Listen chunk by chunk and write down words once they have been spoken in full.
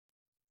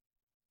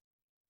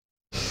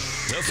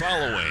The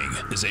following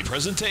is a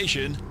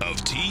presentation of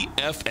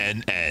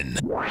TFNN.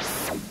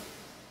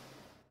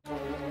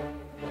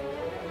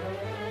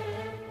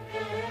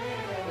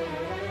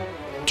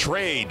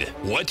 Trade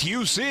what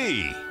you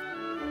see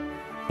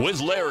with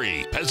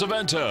Larry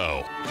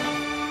Pesavento.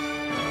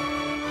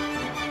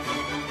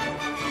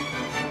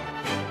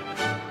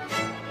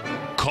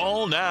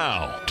 Call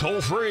now, toll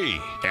free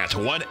at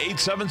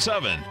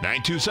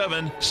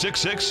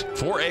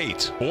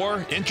 1-877-927-6648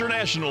 or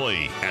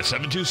internationally at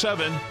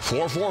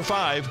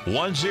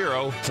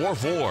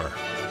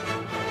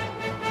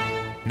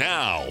 727-445-1044.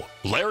 Now,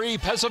 Larry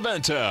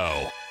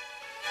Pesavento.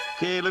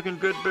 Okay, looking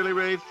good, Billy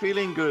Ray.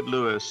 Feeling good,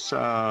 Lewis.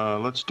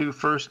 Let's do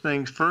first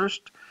things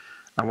first.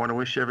 I want to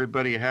wish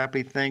everybody a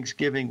happy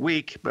Thanksgiving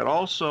week, but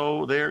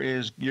also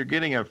you're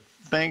getting a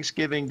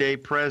Thanksgiving Day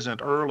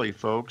present early,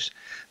 folks.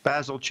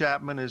 Basil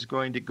Chapman is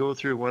going to go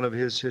through one of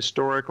his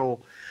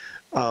historical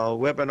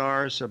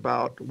webinars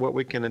about what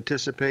we can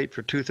anticipate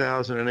for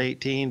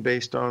 2018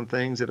 based on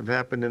things that have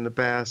happened in the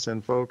past.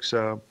 And folks,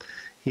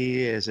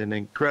 he is an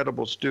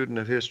incredible student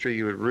of history.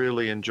 You would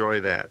really enjoy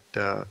that.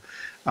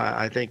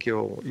 I think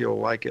you'll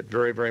like it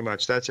very, very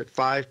much. That's at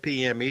 5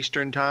 p.m.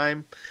 Eastern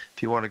Time.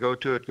 If you want to go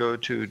to it, go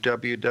to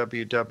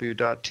www.tfnn,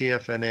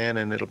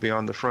 and it'll be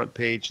on the front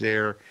page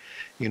there,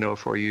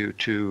 for you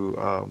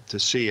to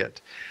see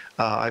it.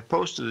 I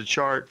posted a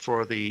chart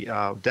for the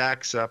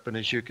DAX up, and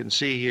as you can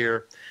see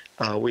here,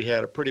 we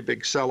had a pretty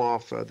big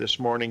sell-off this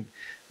morning.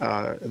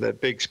 That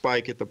big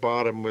spike at the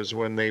bottom was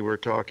when they were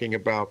talking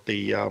about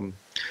the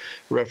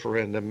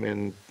referendum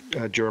in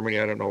Germany.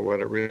 I don't know what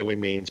it really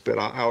means, but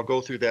I'll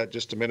go through that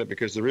just a minute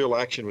because the real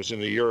action was in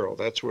the euro.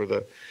 That's where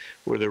the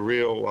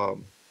real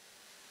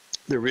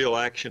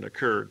action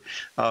occurred.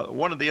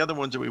 One of the other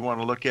ones that we want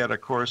to look at,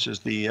 of course, is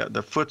the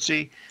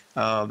FTSE.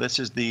 This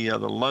is the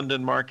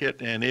London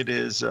market, and it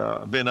has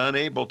been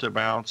unable to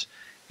bounce.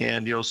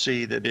 And you'll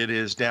see that it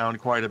is down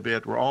quite a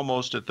bit. We're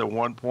almost at the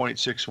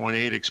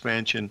 1.618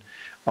 expansion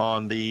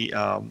on the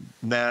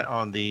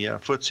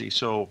FTSE,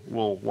 so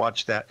we'll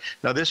watch that.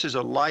 Now, this is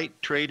a light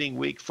trading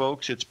week,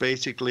 folks. It's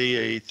basically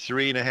a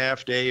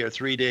 3.5-day or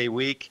 3-day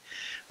week.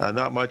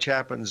 Not much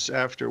happens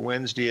after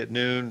Wednesday at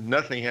noon.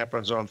 Nothing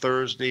happens on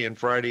Thursday, and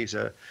Friday's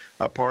a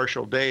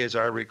partial day, as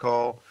I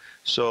recall.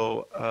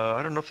 So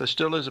I don't know if there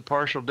still is a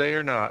partial day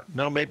or not.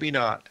 No, maybe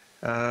not.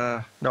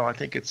 No, I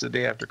think it's the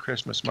day after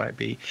Christmas might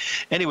be.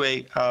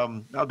 Anyway,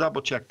 I'll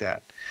double check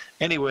that.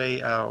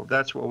 Anyway,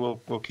 that's what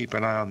we'll keep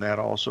an eye on that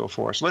also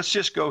for us. Let's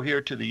just go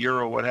here to the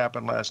euro, what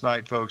happened last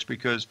night, folks,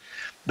 because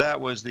that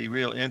was the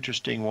real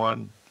interesting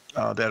one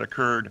that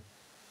occurred.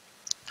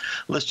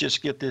 Let's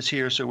just get this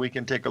here so we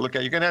can take a look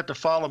at it. You're going to have to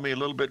follow me a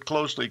little bit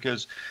closely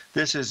because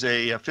this is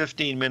a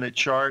 15-minute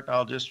chart.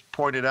 I'll just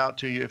point it out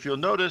to you. If you'll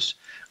notice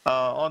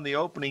on the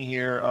opening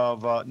here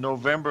of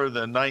November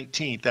the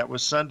 19th, that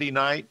was Sunday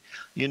night,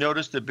 you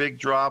notice the big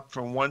drop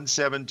from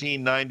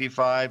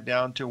 117.95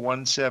 down to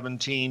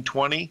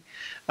 117.20.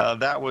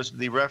 That was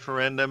the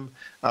referendum,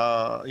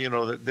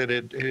 that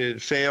it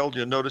had failed.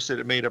 You'll notice that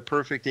it made a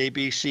perfect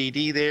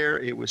ABCD there.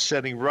 It was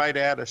setting right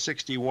at a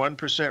 61%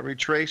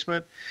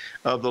 retracement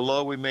of the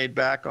low we made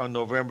back on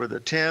November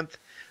the 10th.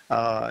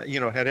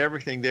 Had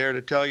everything there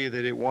to tell you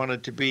that it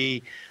wanted to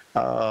be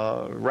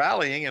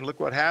rallying, and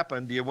look what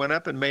happened. You went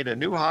up and made a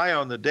new high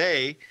on the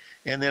day,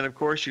 and then, of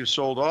course, you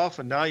sold off,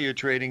 and now you're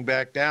trading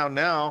back down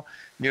now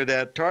near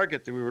that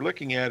target that we were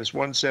looking at is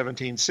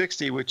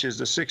 117.60, which is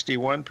the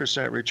 61%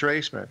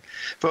 retracement.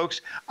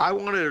 Folks, I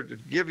wanted to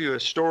give you a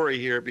story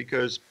here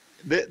because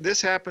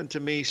this happened to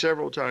me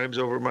several times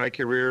over my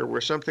career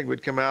where something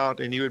would come out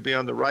and you would be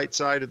on the right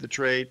side of the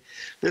trade.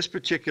 This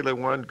particular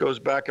one goes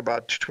back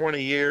about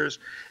 20 years,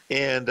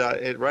 and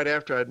right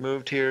after I'd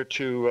moved here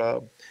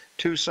to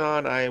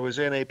Tucson, I was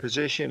in a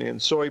position in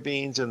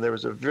soybeans, and there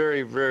was a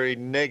very, very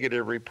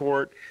negative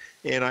report,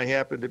 and I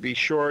happened to be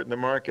short, and the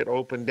market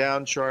opened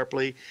down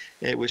sharply.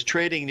 It was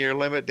trading near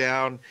limit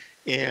down,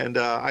 and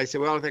I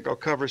said, well, I think I'll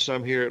cover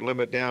some here at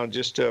limit down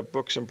just to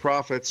book some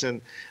profits,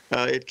 and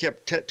it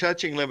kept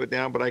touching limit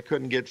down, but I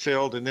couldn't get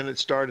filled, and then it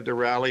started to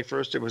rally.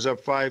 First it was up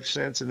 5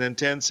 cents, and then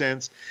 10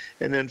 cents,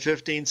 and then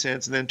 15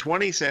 cents, and then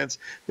 20 cents.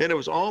 Then it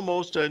was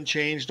almost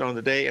unchanged on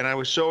the day, and I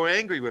was so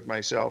angry with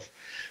myself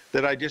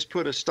that I just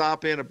put a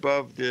stop in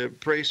above the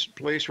place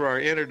where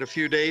I entered a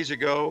few days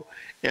ago,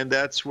 and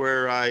that's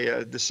where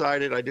I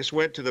decided. I just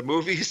went to the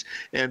movies,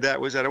 and that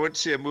was that. I went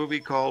to see a movie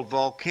called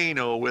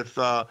Volcano with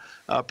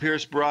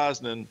Pierce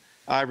Brosnan.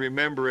 I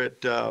remember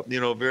it,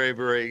 very,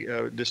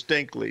 very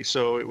distinctly.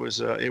 So it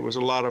was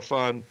a lot of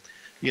fun,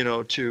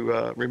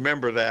 to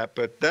remember that.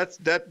 But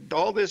that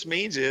all this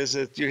means is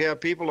that you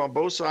have people on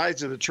both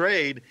sides of the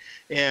trade,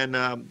 and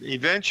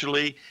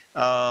eventually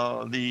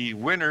the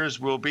winners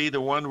will be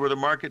the one where the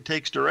market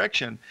takes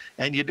direction,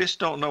 and you just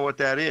don't know what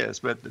that is.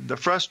 But the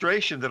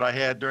frustration that I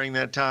had during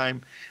that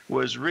time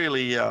was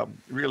really,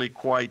 really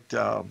quite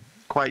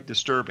quite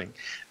disturbing.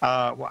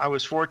 I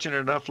was fortunate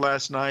enough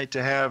last night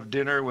to have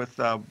dinner with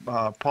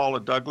Paula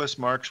Douglas,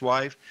 Mark's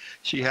wife.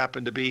 She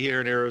happened to be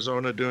here in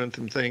Arizona doing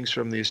some things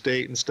from the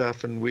estate and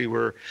stuff, and we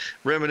were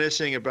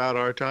reminiscing about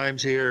our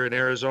times here in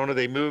Arizona.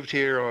 They moved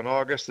here on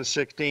August the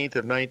 16th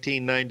of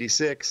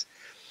 1996,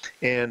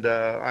 and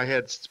I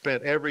had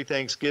spent every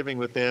Thanksgiving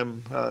with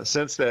them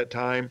since that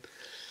time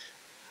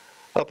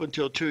up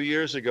until 2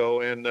 years ago.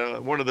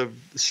 And one of the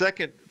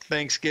second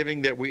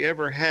Thanksgiving that we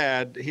ever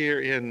had here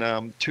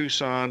in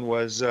Tucson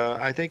was,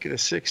 I think, the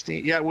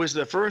 16th. Yeah, it was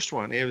the first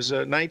one. It was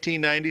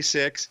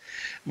 1996.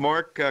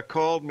 Mark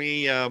called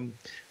me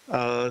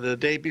the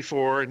day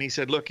before, and he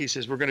said, look, he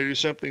says, we're going to do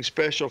something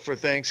special for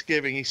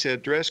Thanksgiving. He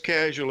said, dress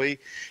casually.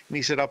 And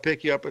he said, I'll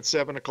pick you up at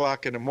 7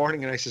 o'clock in the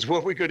morning. And I says,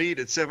 what we could eat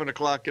at 7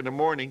 o'clock in the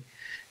morning?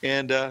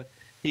 And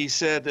he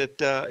said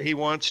that he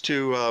wants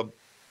to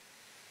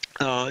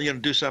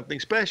do something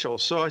special.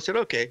 So I said,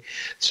 okay.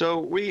 So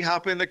we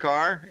hop in the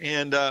car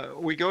and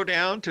we go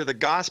down to the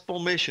Gospel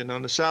Mission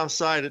on the south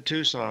side of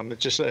Tucson,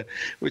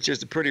 which is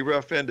the pretty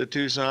rough end of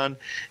Tucson.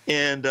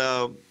 And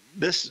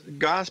this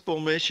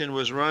Gospel Mission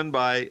was run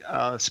by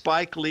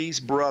Spike Lee's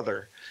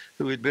brother,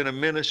 who had been a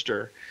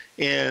minister.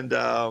 And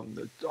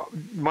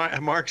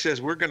Mark says,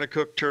 we're going to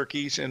cook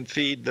turkeys and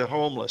feed the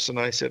homeless. And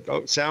I said,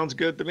 oh, sounds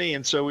good to me.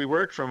 And so we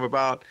worked from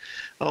about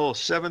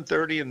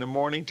 7:30 in the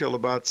morning till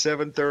about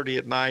 7:30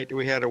 at night.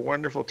 We had a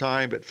wonderful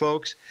time. But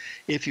folks,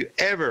 if you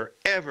ever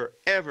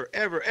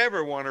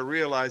want to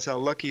realize how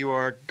lucky you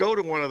are, go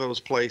to one of those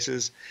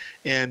places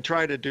and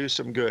try to do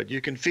some good.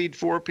 You can feed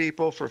 4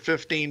 people for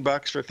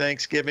 $15 for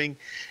Thanksgiving.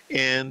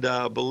 And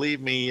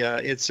believe me,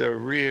 it's a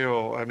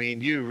real, I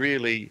mean, you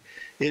really,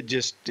 it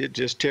just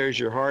tears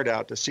your heart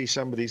out to see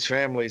some of these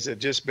families that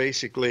just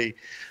basically,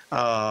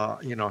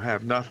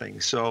 have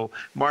nothing. So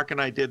Mark and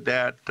I did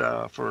that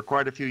for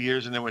quite a few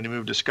years, and then when we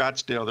moved to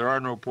Scottsdale, there are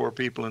no poor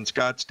people in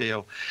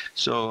Scottsdale,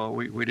 so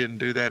we didn't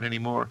do that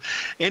anymore.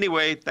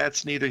 Anyway,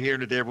 that's neither here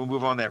nor there. We'll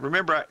move on that.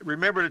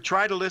 Remember to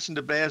try to listen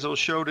to Basil's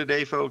show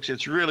today, folks.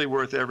 It's really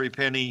worth every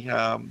penny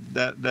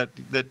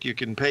that you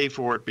can pay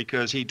for it,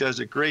 because he does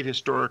a great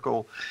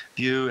historical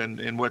view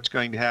and what's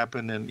going to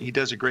happen, and he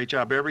does a great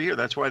job every year.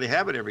 That's why they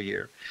have it every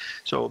year.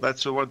 So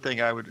that's the one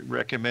thing I would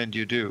recommend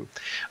you do.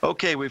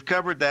 Okay, we've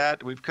covered that.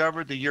 We've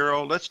covered the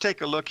euro. Let's take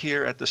a look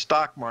here at the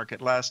stock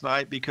market last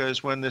night,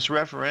 because when this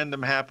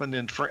referendum happened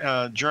in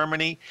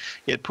Germany,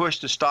 it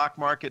pushed the stock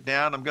market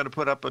down. I'm going to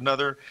put up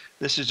another.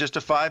 This is just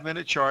a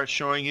 5-minute chart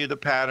showing you the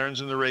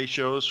patterns and the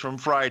ratios from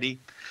Friday.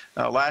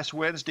 Last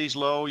Wednesday's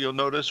low, you'll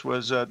notice,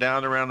 was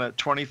down around at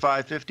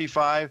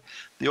 25.55.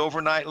 The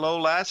overnight low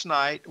last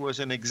night was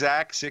an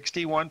exact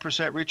 61%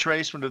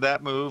 retracement of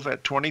that move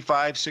at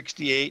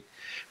 25.68.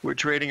 We're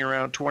trading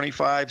around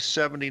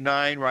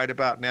 25.79 right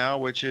about now,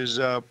 which is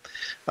the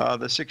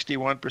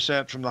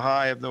 61% from the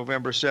high of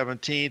November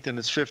 17th, and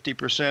it's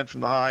 50% from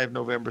the high of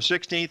November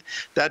 16th.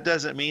 That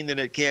doesn't mean that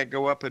it can't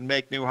go up and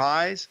make new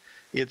highs.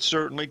 It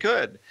certainly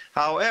could.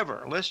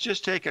 However, let's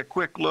just take a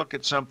quick look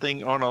at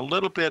something on a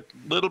little bit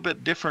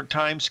different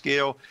time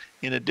scale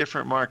in a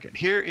different market.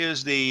 Here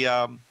is the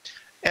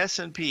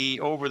S&P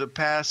over the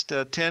past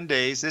 10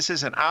 days. This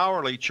is an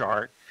hourly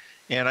chart,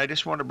 and I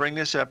just want to bring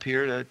this up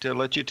here to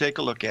let you take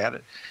a look at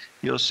it.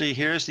 You'll see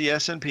here's the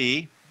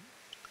S&P.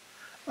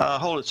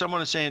 Hold it.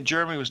 Someone is saying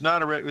Germany was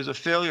not it was a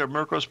failure of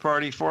Merkel's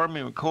party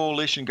forming a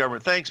coalition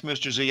government. Thanks,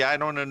 Mr. Z. I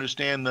don't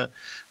understand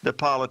the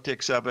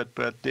politics of it,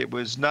 but it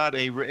wasn't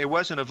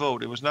a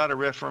vote. It was not a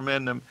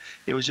referendum.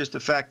 It was just the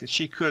fact that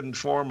she couldn't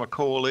form a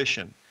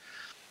coalition.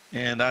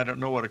 And I don't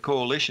know what a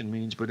coalition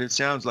means, but it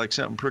sounds like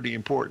something pretty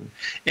important.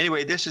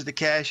 Anyway, this is the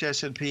cash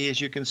S&P.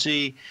 As you can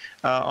see,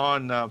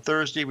 on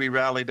Thursday, we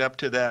rallied up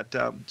to that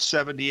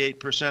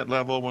 78%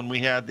 level when we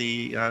had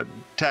the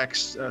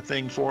tax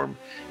thing form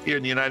here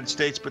in the United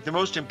States. But the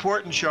most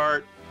important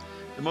chart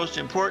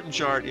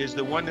is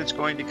the one that's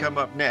going to come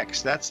up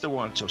next. That's the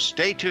one. So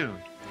stay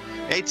tuned.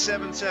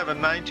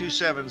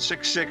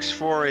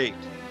 877-927-6648.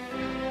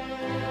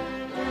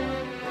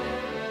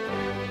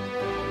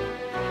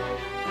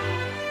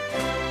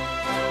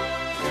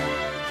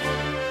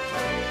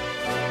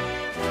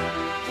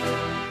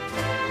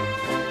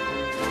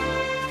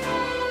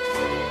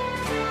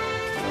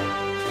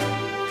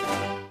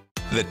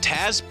 The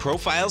TAS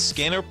Profile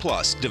Scanner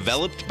Plus,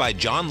 developed by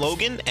John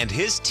Logan and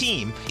his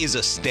team, is a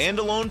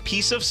standalone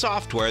piece of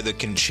software that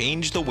can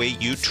change the way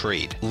you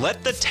trade.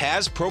 Let the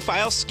TAS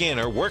Profile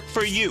Scanner work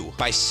for you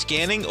by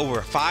scanning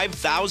over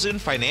 5,000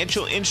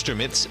 financial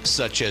instruments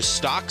such as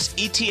stocks,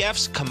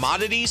 ETFs,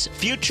 commodities,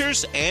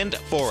 futures, and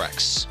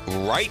Forex.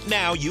 Right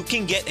now, you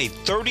can get a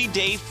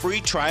 30-day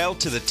free trial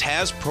to the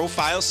TAS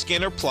Profile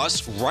Scanner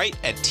Plus right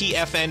at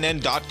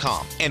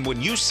TFNN.com. And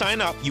when you sign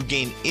up, you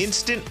gain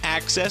instant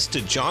access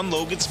to John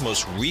Logan's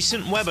most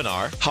recent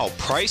webinar, How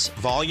Price,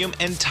 Volume,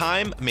 and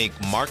Time Make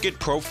Market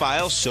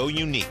Profile So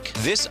Unique.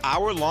 This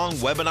hour-long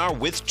webinar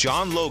with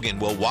John Logan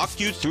will walk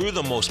you through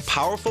the most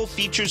powerful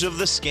features of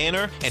the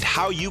scanner and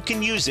how you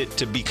can use it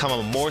to become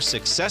a more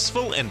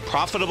successful and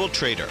profitable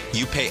trader.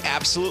 You pay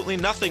absolutely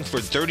nothing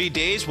for 30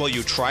 days while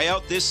you try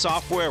out this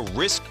software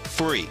risk-free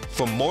free.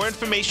 For more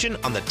information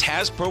on the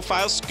TAS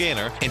Profile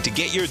Scanner and to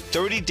get your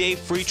 30-day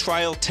free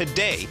trial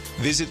today,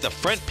 visit the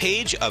front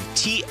page of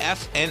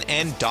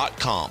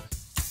TFNN.com.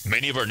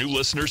 Many of our new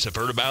listeners have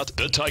heard about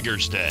the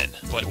Tiger's Den,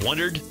 but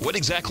wondered, what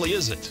exactly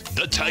is it?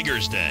 The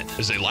Tiger's Den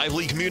is a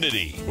lively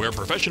community where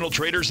professional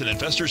traders and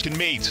investors can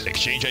meet,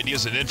 exchange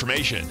ideas and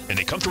information in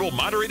a comfortable,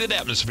 moderated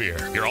atmosphere.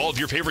 Hear all of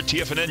your favorite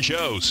TFNN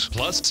shows,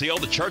 plus see all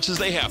the charts as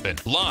they happen,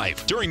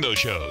 live during those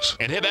shows,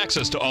 and have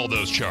access to all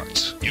those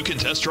charts. You can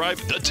test drive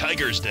the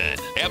Tiger's Den,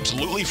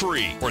 absolutely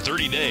free, for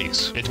 30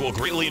 days. It will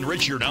greatly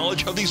enrich your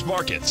knowledge of these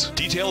markets.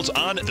 Details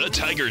on the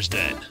Tiger's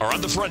Den are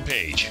on the front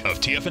page of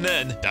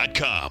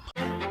TFNN.com.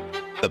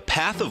 The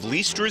Path of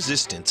Least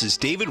Resistance is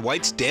David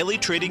White's daily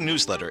trading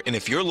newsletter, and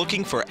if you're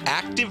looking for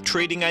active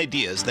trading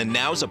ideas, then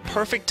now's a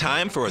perfect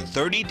time for a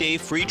 30-day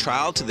free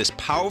trial to this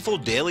powerful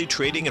daily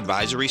trading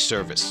advisory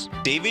service.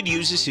 David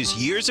uses his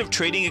years of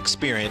trading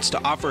experience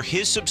to offer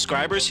his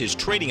subscribers his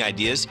trading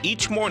ideas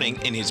each morning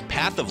in his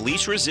Path of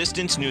Least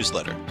Resistance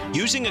newsletter.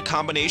 Using a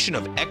combination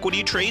of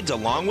equity trades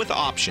along with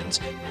options,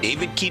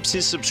 David keeps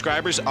his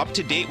subscribers up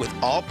to date with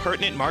all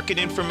pertinent market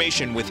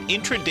information with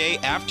intraday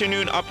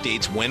afternoon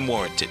updates when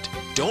warranted.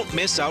 Don't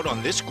miss out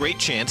on this great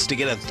chance to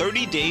get a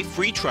 30-day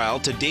free trial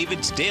to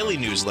David's daily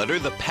newsletter,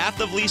 The Path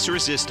of Least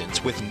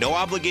Resistance, with no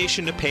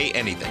obligation to pay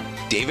anything.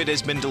 David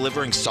has been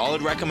delivering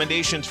solid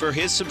recommendations for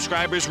his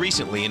subscribers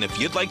recently, and if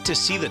you'd like to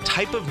see the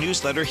type of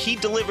newsletter he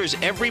delivers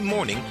every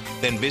morning,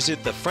 then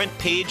visit the front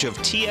page of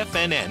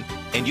TFNN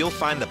and you'll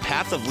find the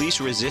Path of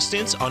Least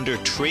Resistance under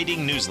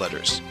Trading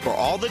Newsletters. For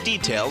all the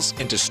details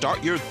and to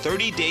start your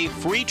 30-day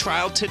free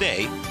trial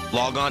today,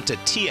 log on to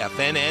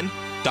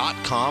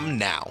TFNN.com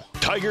now.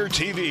 Tiger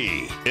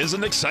TV is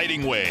an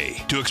exciting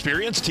way to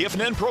experience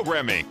TFNN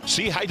programming.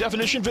 See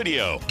high-definition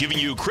video, giving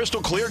you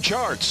crystal clear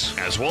charts,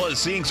 as well as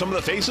seeing some of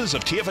the faces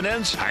of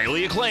TFNN's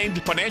highly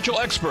acclaimed financial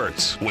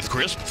experts with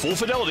crisp,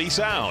 full-fidelity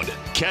sound.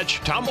 Catch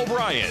Tom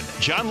O'Brien,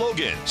 John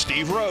Logan,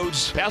 Steve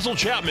Rhodes, Basil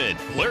Chapman,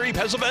 Larry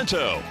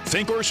Pesavento,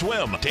 Think or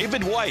Swim,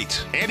 David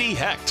White, Andy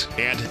Hecht,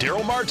 and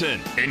Daryl Martin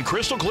in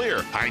crystal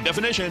clear,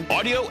 high-definition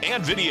audio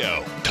and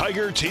video.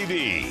 Tiger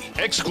TV,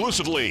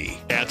 exclusively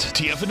at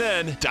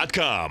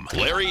TFNN.com.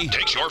 Larry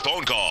takes your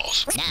phone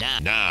calls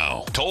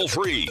now. Toll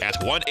free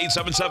at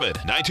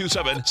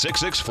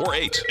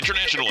 1-877-927-6648.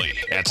 Internationally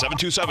at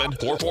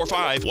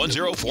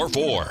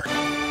 727-445-1044.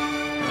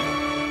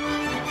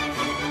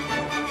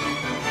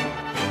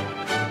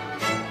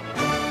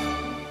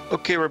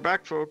 Okay, we're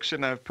back, folks,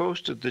 and I've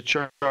posted the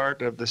chart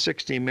of the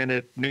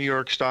 60-minute New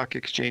York Stock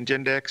Exchange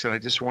Index, and I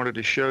just wanted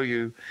to show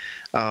you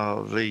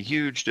the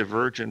huge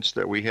divergence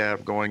that we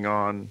have going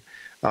on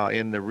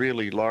in the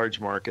really large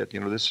market. You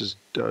know, this is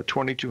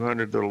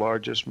 2,200, the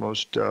largest,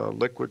 most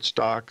liquid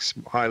stocks,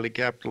 highly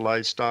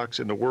capitalized stocks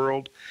in the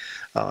world.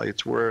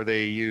 It's where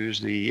they use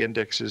the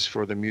indexes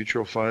for the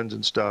mutual funds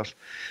and stuff.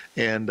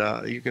 And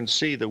you can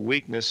see the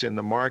weakness in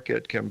the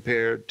market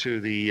compared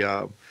to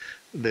the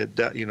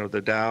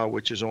Dow,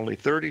 which is only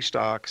 30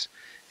 stocks,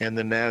 and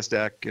the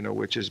NASDAQ,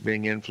 which is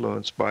being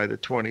influenced by the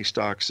 20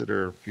 stocks that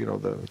are,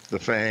 the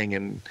FANG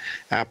and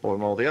Apple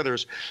and all the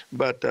others.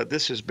 But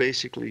this is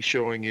basically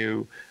showing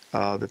you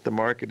that the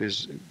market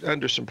is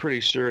under some pretty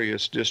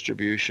serious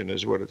distribution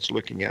is what it's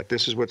looking at.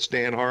 This is what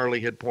Stan Harley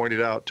had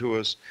pointed out to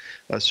us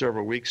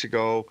several weeks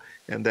ago,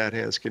 and that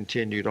has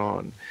continued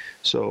on.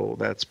 So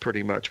that's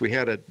pretty much. We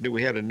had a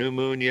new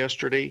moon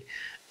yesterday.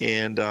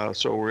 And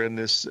so we're in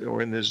this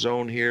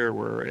zone here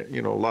where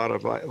a lot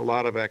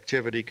of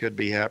activity could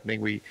be happening.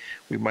 We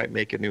might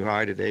make a new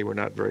high today. We're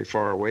not very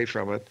far away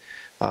from it.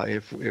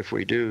 If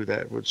we do,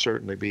 that would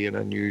certainly be an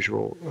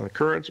unusual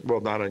occurrence.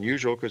 Well, not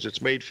unusual because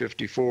it's made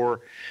 54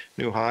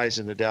 new highs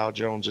in the Dow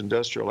Jones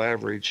Industrial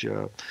Average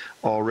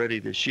already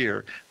this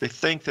year. The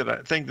thing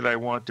that I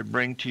want to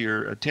bring to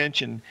your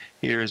attention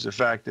here is the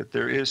fact that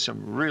there is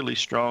some really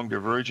strong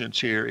divergence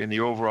here in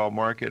the overall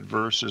market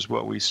versus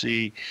what we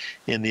see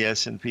in the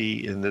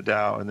S&P, in the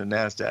Dow, and the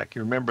NASDAQ.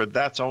 You remember,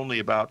 that's only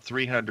about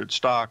 300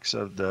 stocks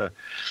of the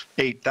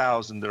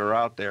 8,000 that are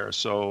out there,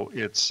 so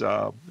it's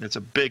a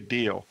big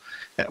deal.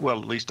 Well,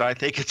 at least I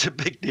think it's a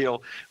big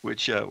deal,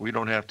 which we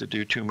don't have to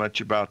do too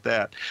much about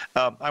that.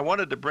 I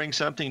wanted to bring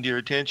something to your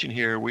attention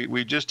here.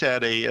 We just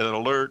had an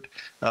alert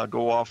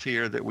go off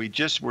here that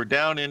we're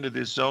down into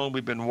this zone.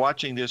 We've been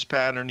watching this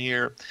pattern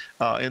here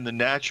in the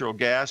natural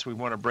gas. We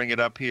want to bring it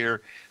up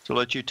here to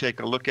let you take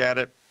a look at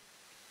it.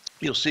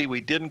 You'll see we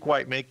didn't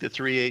quite make the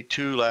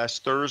 382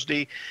 last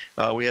Thursday.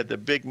 We had the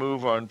big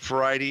move on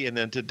Friday, and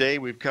then today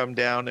we've come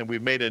down and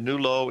we've made a new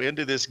low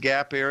into this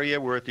gap area.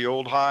 We're at the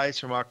old highs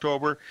from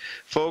October.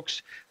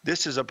 Folks,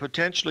 this is a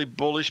potentially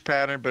bullish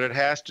pattern, but it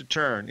has to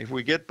turn. If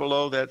we get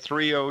below that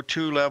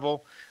 302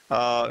 level,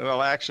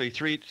 well, actually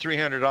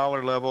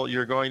 $300 level,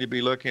 you're going to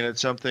be looking at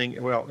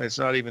something, well, it's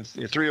not even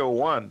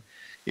 301.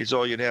 is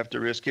all you'd have to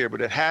risk here.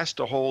 But it has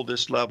to hold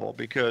this level,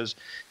 because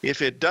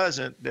if it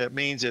doesn't, that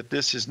means that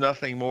this is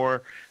nothing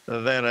more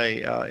than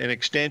an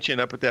extension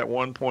up at that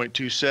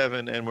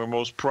 1.27, and we're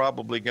most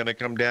probably going to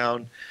come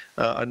down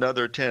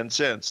another 10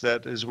 cents.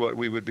 That is what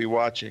we would be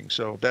watching.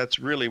 So that's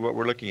really what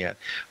we're looking at.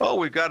 Oh,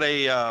 we've got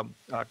a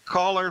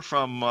caller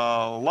from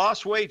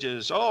Lost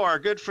Wages. Oh, our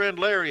good friend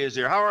Larry is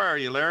there. How are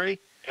you, Larry?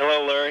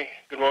 Hello, Larry.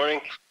 Good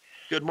morning.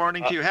 Good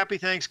morning to you. Happy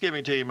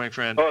Thanksgiving to you, my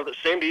friend. Oh, the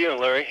same to you,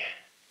 Larry.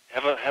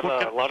 Have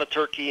a lot of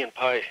turkey and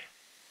pie.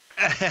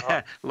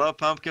 Love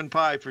pumpkin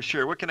pie for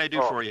sure. What can I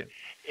do for you?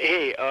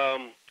 Hey,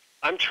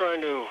 I'm trying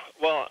to.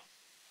 Well,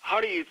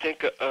 how do you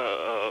think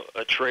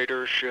a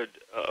trader should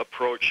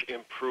approach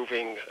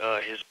improving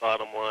his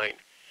bottom line?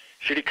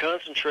 Should he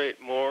concentrate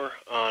more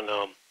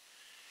on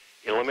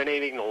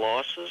eliminating the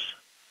losses,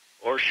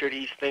 or should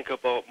he think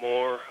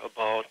more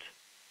about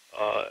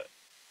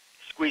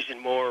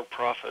squeezing more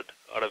profit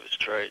out of his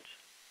trades?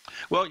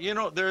 Well,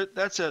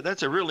 that's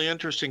a really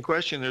interesting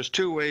question. There's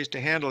two ways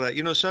to handle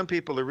that. Some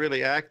people are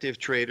really active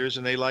traders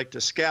and they like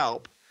to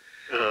scalp,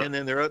 and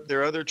then there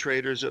are other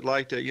traders that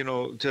like to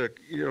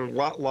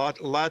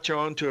latch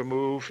on to a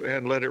move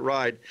and let it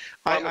ride.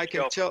 I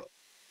can tell.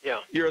 Yeah.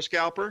 You're a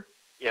scalper?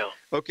 Yeah.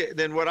 Okay,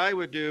 then what I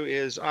would do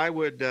is I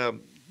would.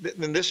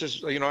 And this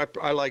is,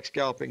 I like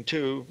scalping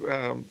too,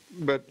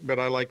 but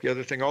I like the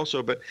other thing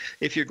also. But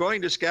if you're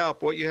going to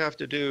scalp, what you have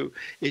to do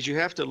is you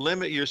have to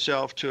limit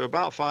yourself to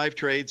about 5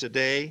 trades a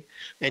day,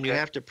 and you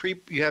have to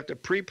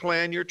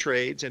pre-plan your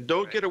trades, and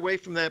don't get away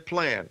from that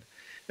plan.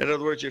 In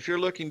other words, if you're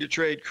looking to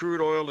trade crude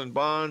oil and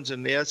bonds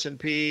and the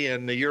S&P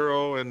and the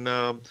euro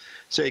and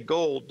say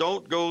gold,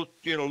 don't go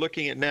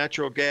looking at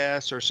natural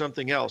gas or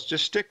something else.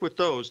 Just stick with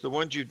those, the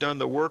ones you've done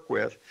the work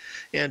with,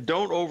 and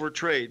don't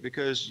overtrade,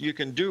 because you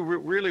can do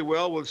really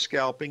well with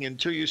scalping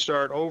until you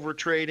start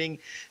overtrading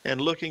and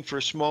looking for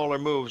smaller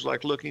moves,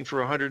 like looking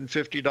for a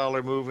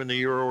 $150 move in the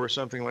euro or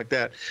something like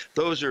that.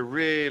 Those are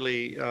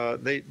really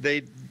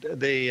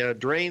they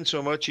drain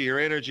so much of your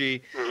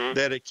energy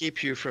that it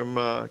keeps you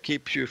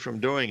from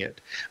doing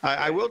it.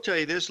 I will tell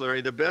you this,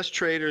 Larry, the best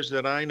traders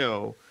that I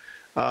know,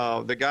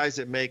 the guys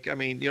that make,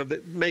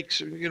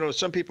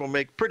 some people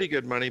make pretty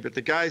good money, but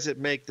the guys that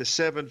make the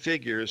 7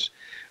 figures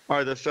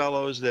are the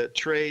fellows that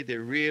trade the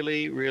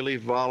really, really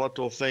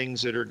volatile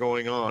things that are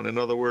going on. In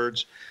other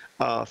words,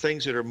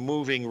 things that are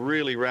moving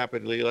really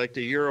rapidly, like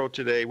the euro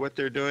today. What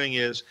they're doing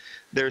is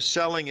they're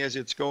selling as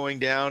it's going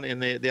down,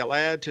 and they'll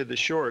add to the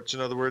shorts.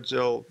 In other words,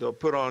 they'll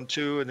put on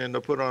 2, and then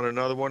they'll put on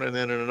another one, and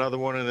then another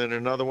one, and then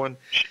another one,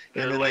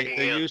 and then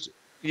they use.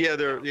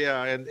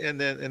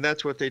 And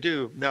that's what they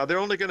do. Now they're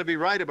only going to be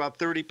right about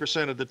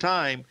 30% of the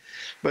time,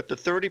 but the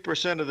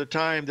 30% of the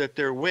time that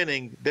they're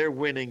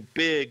winning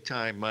big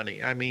time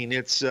money. I mean,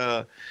 it's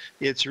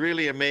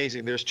really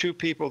amazing. There's 2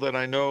 people that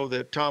I know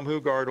that Tom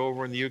Hugard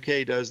over in the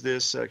UK does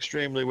this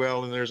extremely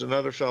well, and there's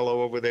another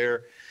fellow over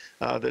there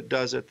that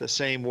does it the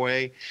same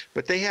way.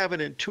 But they have an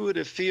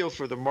intuitive feel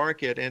for the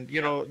market, and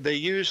they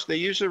use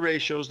the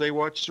ratios. They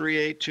watch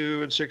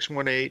 382 and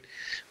 618,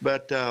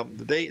 but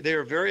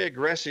they're very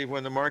aggressive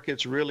when the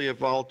market's really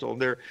volatile.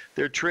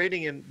 They're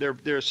trading in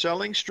they're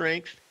selling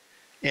strength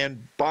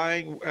and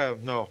buying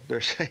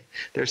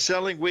they're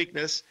selling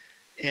weakness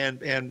and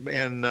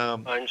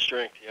buying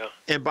strength,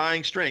 and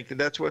buying strength, and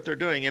that's what they're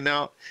doing. And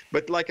now,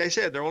 but like I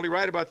said, they're only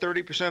right about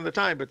 30% of the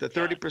time, but the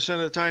 30%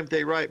 of the time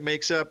they right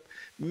makes up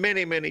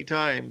many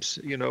times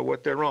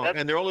what they're wrong,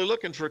 and they're only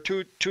looking for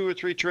two or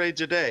three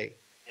trades a day.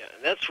 Yeah,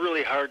 and that's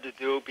really hard to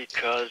do,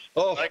 because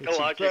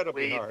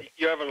psychologically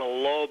you're having a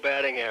low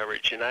batting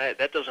average, and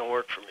that doesn't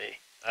work for me.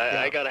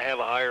 I got to have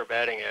a higher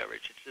batting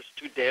average. It's just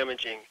too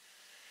damaging.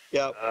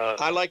 Yeah,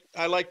 I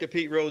like the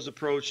Pete Rose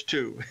approach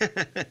too.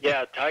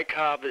 Yeah, Ty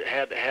Cobb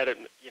had it.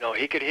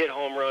 He could hit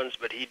home runs,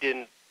 but he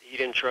didn't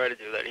try to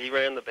do that. He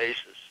ran the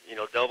bases.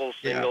 Double,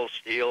 single,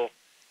 steal.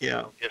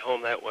 Yeah. Get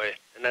home that way,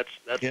 and that's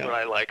what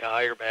I like, a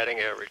higher batting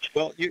average.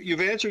 Well,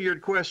 you've answered your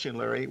question,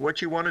 Larry.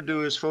 What you want to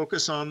do is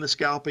focus on the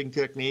scalping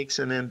techniques,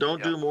 and then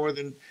don't do more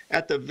than,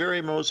 at the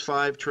very most,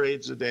 5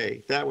 trades a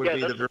day. That would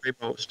be the very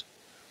most.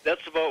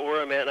 That's about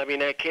where I'm at. I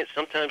mean,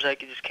 sometimes I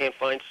just can't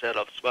find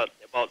setups.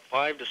 About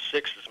 5 to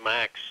 6 is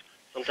max.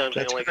 Sometimes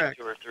I only get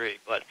 2 or 3.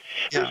 But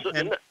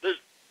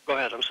go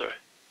ahead. I'm sorry.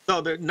 No,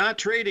 not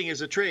trading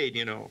is a trade,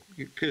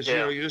 because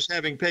you're just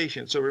having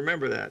patience. So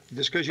remember that.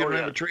 Just because you don't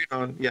have a trade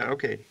on,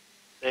 okay.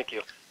 Thank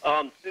you.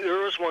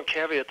 There is one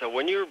caveat though.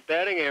 When your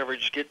batting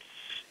average gets,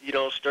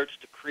 starts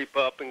to creep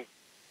up and,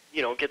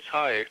 gets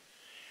higher,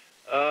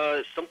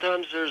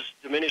 sometimes there's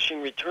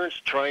diminishing returns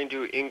trying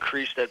to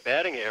increase that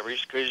batting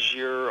average, because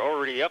you're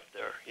already up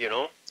there.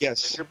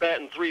 Yes. If you're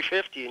batting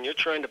 350 and you're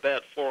trying to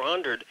bat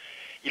 400,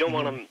 you don't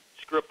want to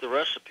screw up the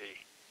recipe.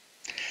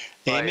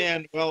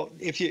 Amen. Well,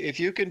 if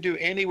you can do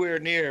anywhere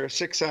near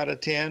 6 out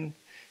of 10,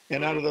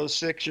 and out of those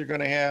 6, you're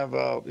going to have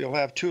you'll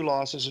have 2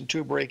 losses and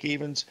 2 break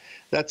evens.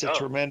 That's a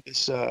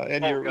tremendous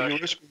and your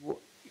risk.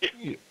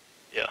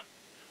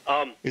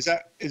 Is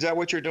that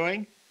what you're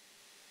doing?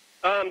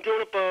 I'm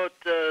doing about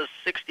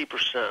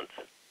 60%.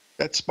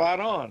 That's spot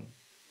on.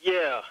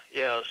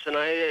 Yes, and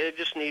I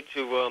just need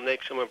to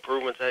make some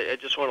improvements. I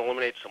just want to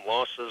eliminate some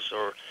losses,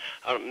 or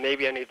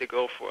maybe I need to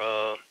go for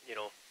a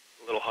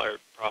little higher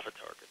profit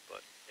target.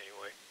 But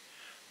anyway,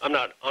 I'm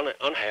not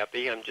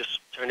unhappy. I'm just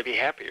trying to be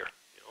happier.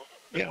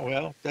 Yeah,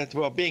 well,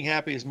 being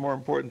happy is more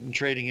important than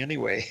trading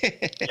anyway.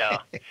 Yeah.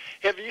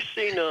 Have you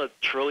seen a $1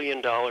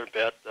 trillion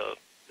bet, the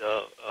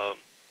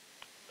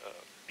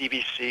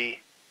BBC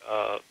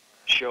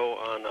show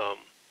on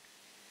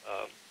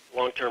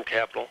long-term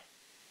capital?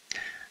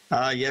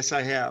 Yes,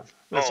 I have.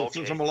 That's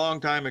okay. From a long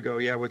time ago.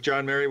 Yeah, with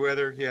John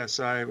Merriweather. Yes,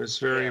 I was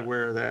very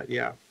aware of that.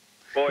 Yeah.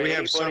 Boy,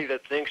 anybody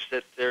that thinks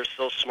that they're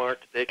so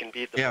smart that they can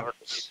beat the market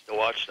needs to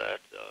watch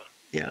that.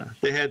 Yeah,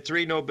 they had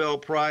 3 Nobel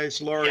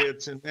Prize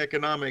laureates in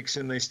economics,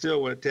 and they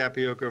still went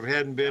tapioca. If it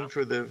hadn't been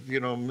for the,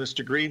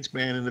 Mr.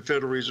 Greenspan in the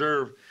Federal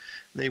Reserve,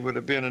 they would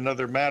have been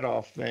another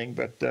Madoff thing.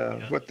 But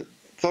what the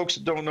folks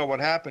don't know what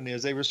happened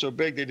is they were so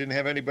big they didn't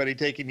have anybody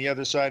taking the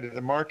other side of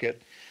the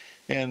market.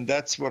 And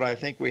that's what I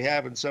think we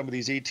have in some of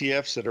these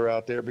ETFs that are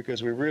out there,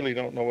 because we really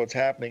don't know what's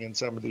happening in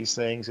some of these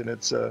things, and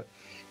it's a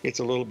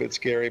little bit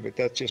scary. But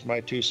that's just my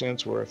 2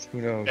 cents worth.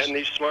 Who knows? And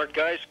these smart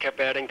guys kept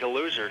adding to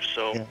losers.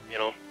 So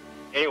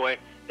Anyway,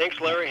 thanks,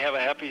 Larry. Have a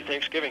happy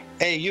Thanksgiving.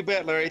 Hey, you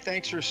bet, Larry.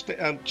 Thanks for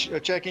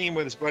checking in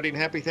with us, buddy, and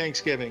happy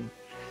Thanksgiving.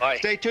 Bye.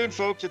 Stay tuned,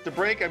 folks. At the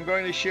break, I'm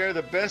going to share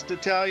the best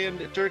Italian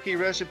turkey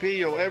recipe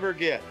you'll ever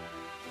get.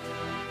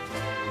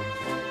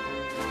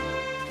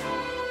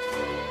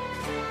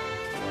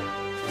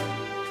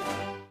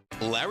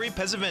 Larry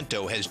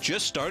Pesavento has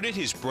just started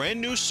his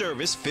brand new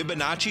service,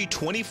 Fibonacci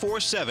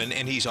 24/7,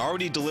 and he's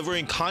already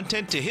delivering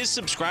content to his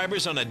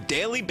subscribers on a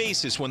daily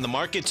basis when the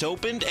market's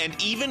opened and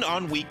even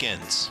on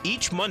weekends.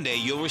 Each Monday,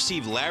 you'll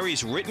receive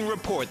Larry's written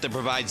report that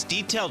provides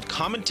detailed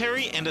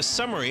commentary and a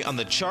summary on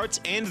the charts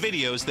and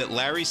videos that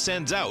Larry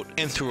sends out.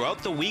 And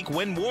throughout the week,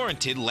 when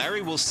warranted,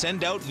 Larry will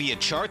send out via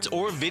charts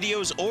or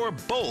videos or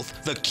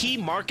both the key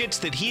markets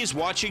that he is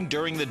watching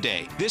during the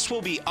day. This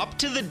will be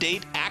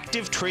up-to-the-date,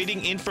 active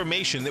trading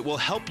information that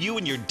will help you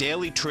in your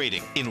daily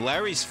trading. In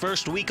Larry's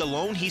first week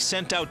alone, he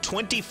sent out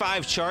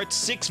 25 charts,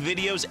 6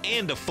 videos,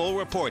 and a full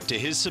report to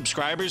his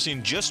subscribers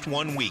in just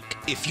 1 week.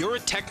 If you're a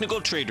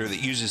technical trader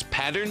that uses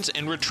patterns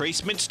and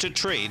retracements to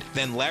trade,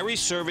 then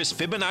Larry's service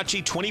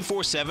Fibonacci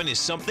 24/7 is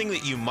something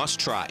that you must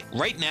try.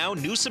 Right now,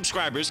 new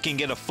subscribers can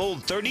get a full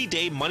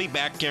 30-day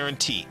money-back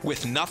guarantee.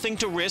 With nothing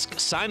to risk,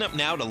 sign up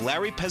now to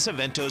Larry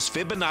Pesavento's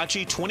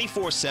Fibonacci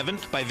 24/7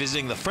 by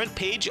visiting the front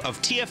page of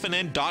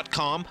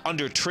TFNN.com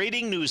under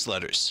Trading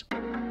Newsletters.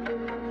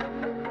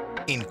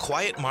 In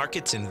quiet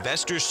markets,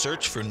 investors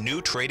search for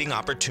new trading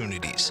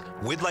opportunities.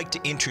 We'd like to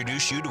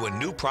introduce you to a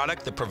new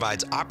product that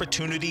provides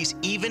opportunities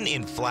even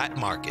in flat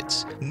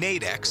markets.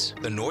 Nadex,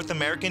 the North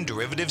American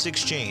Derivatives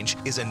Exchange,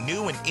 is a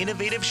new and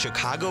innovative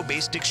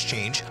Chicago-based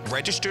exchange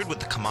registered with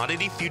the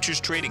Commodity Futures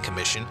Trading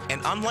Commission,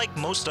 and unlike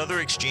most other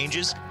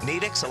exchanges,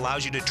 Nadex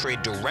allows you to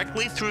trade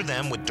directly through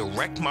them with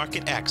direct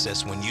market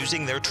access when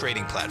using their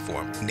trading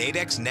platform.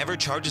 Nadex never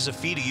charges a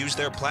fee to use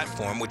their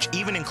platform, which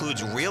even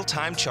includes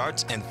real-time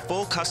charts and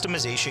full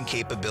customization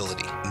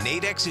capability.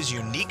 Nadex's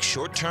unique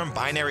short-term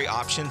binary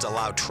options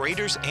allow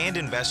traders and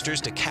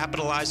investors to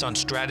capitalize on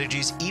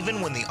strategies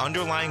even when the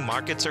underlying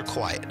markets are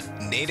quiet.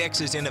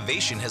 Nadex's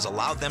innovation has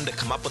allowed them to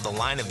come up with a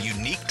line of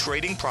unique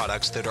trading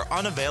products that are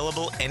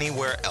unavailable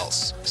anywhere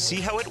else.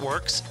 See how it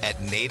works at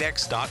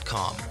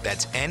nadex.com.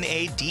 That's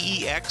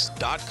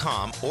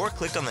NADEX.com, or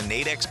click on the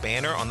Nadex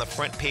banner on the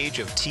front page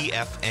of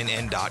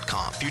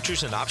TFNN.com.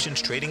 Futures and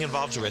options trading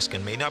involves risk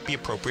and may not be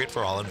appropriate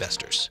for all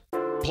investors.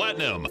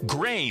 Platinum,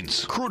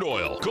 grains, crude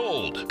oil,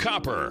 gold,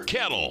 copper,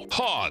 cattle,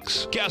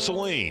 hogs,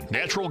 gasoline,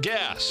 natural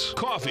gas,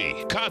 coffee,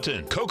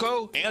 cotton,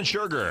 cocoa, and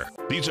sugar.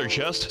 These are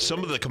just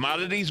some of the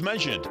commodities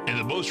mentioned in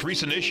the most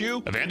recent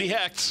issue of Andy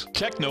Hecht's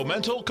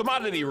Techno-Mental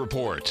Commodity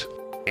Report.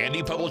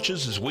 Andy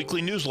publishes his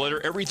weekly newsletter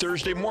every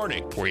Thursday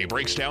morning, where he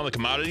breaks down the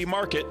commodity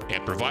market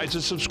and provides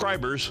his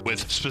subscribers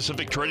with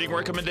specific trading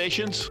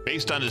recommendations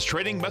based on his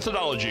trading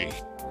methodology.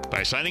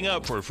 By signing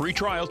up for a free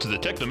trial to the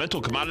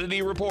Techno-Mental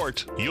Commodity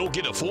Report, you'll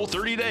get a full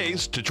 30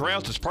 days to try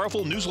out this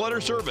powerful newsletter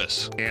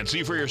service and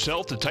see for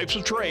yourself the types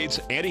of trades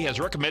Andy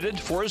has recommended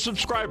for his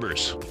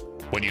subscribers.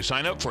 When you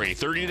sign up for a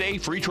 30-day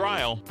free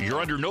trial,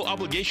 you're under no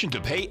obligation to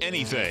pay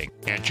anything.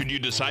 And should you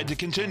decide to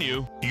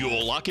continue, you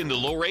will lock in the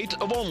low rate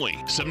of only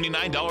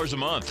 $79 a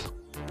month.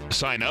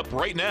 Sign up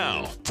right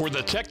now for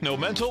the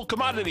Techno-Mental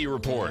Commodity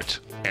Report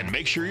and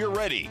make sure you're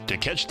ready to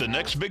catch the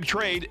next big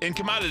trade in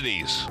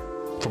commodities.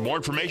 For more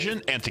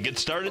information and to get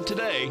started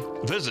today,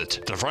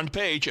 visit the front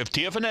page of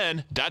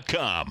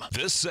TFNN.com.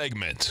 This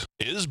segment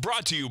is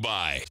brought to you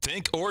by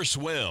Think or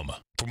Swim.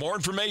 For more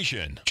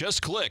information,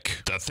 just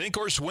click the Think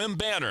or Swim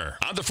banner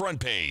on the front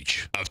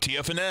page of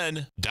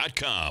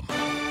TFNN.com.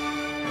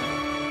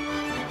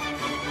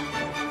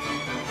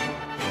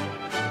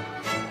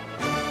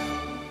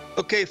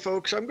 Okay,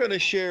 folks, I'm going to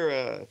share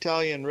an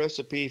Italian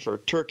recipe for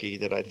turkey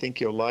that I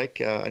think you'll like.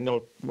 I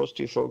know most of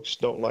you folks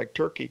don't like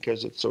turkey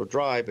because it's so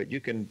dry, but you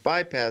can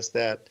bypass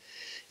that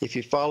if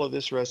you follow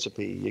this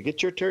recipe. You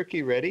get your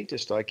turkey ready,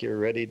 just like you're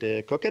ready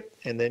to cook it,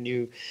 and then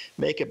you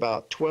make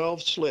about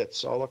 12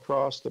 slits all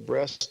across the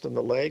breast and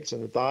the legs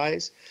and the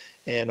thighs.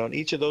 And on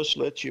each of those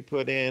slits, you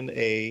put in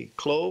a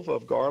clove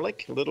of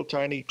garlic, a little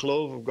tiny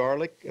clove of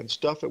garlic, and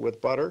stuff it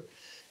with butter.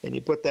 And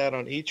you put that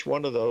on each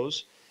one of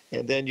those.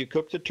 And then you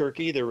cook the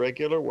turkey the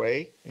regular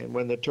way. And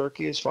when the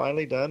turkey is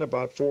finally done,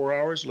 about 4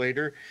 hours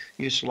later,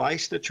 you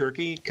slice the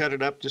turkey, cut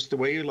it up just the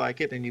way you like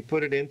it, and you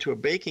put it into a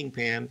baking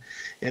pan.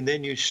 And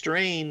then you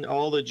strain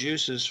all the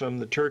juices from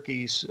the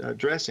turkey's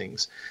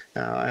dressings.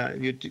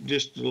 You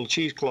just a little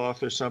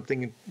cheesecloth or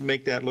something, and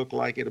make that look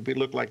like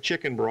look like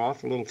chicken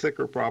broth, a little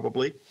thicker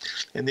probably.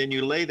 And then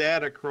you lay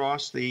that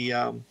across the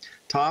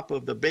top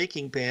of the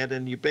baking pan,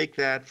 and you bake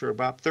that for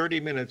about 30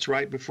 minutes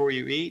right before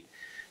you eat.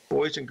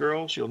 Boys and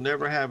girls, you'll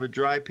never have a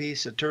dry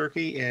piece of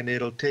turkey, and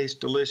it'll taste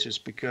delicious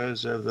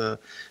because of the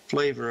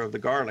flavor of the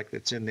garlic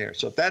that's in there.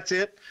 So that's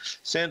it.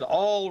 Send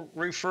all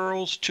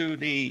referrals to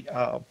the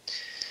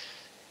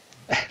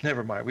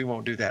never mind, we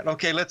won't do that.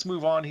 Okay, let's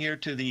move on here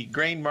to the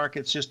grain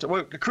markets.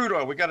 Crude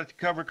oil. We got to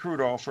cover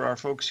crude oil for our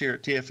folks here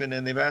at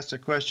TFNN. They've asked a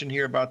question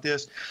here about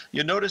this.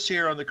 You'll notice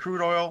here on the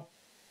crude oil,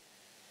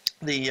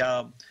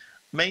 the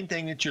main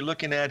thing that you're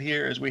looking at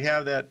here is we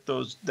have that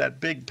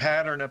big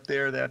pattern up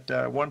there, that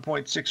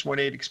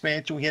 1.618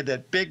 expansion. We had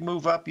that big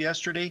move up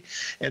yesterday.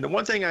 And the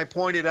one thing I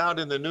pointed out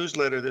in the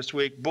newsletter this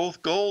week,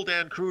 both gold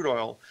and crude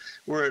oil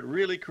were at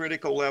really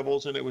critical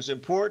levels, and it was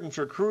important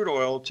for crude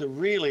oil to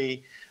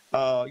really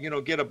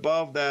get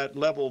above that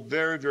level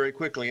very, very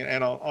quickly.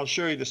 And I'll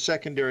show you the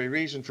secondary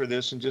reason for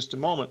this in just a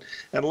moment.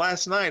 And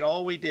last night,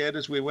 all we did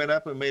is we went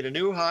up and made a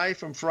new high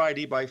from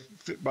Friday by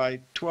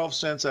 12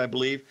 cents, I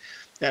believe,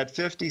 at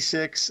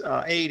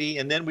 56.80,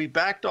 and then we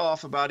backed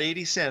off about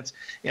 80 cents.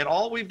 And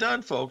all we've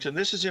done, folks, and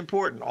this is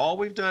important, all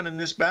we've done in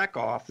this back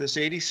off, this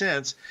 80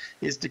 cents,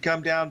 is to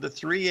come down to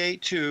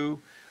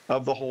 382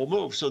 of the whole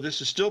move. So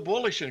this is still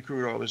bullish in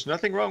crude oil. There's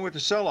nothing wrong with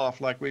the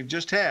sell-off like we've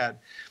just had.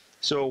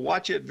 So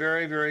watch it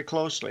very, very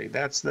closely.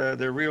 That's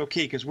the real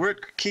key, because we're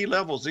at key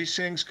levels. These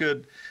things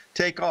could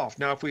take off.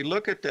 Now, if we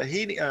look at the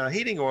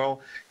heating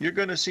oil, you're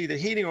going to see the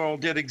heating oil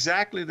did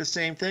exactly the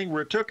same thing,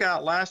 where it took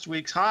out last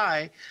week's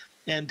high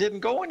and didn't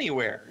go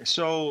anywhere.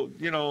 So,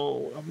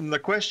 the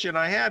question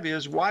I have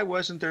is, why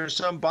wasn't there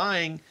some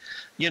buying,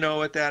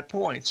 at that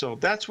point? So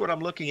that's what I'm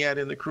looking at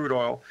in the crude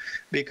oil,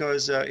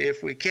 because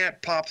if we can't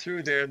pop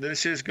through there,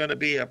 this is going to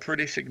be a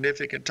pretty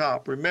significant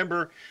top.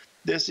 Remember,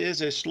 this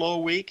is a slow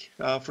week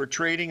for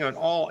trading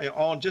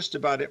on just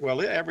about it,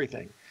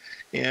 everything.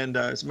 And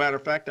as a matter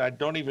of fact, I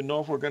don't even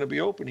know if we're going to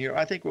be open here.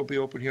 I think we'll be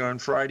open here on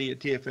Friday at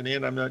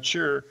TFNN. I'm not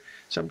sure.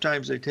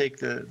 Sometimes they take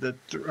the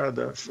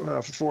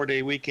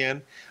 4-day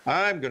weekend.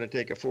 I'm going to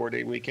take a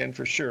 4-day weekend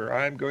for sure.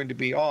 I'm going to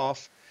be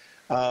off.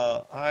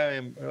 I'll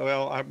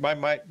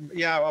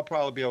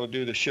probably be able to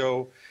do the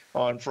show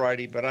on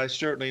Friday, but I'm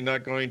certainly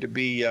not going to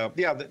be.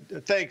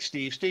 Thanks,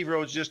 Steve. Steve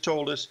Rhodes just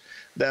told us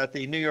that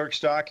the New York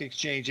Stock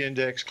Exchange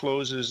Index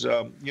closes,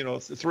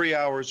 3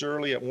 hours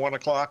early at 1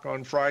 o'clock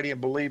on Friday.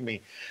 And believe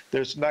me,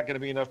 there's not going to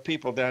be enough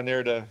people down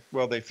there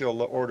they fill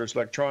the orders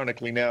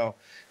electronically now.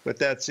 But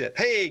that's it.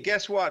 Hey,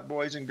 guess what,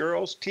 boys and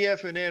girls?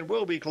 TFNN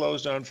will be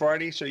closed on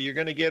Friday, so you're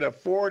going to get a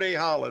 4-day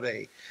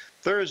holiday.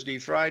 Thursday,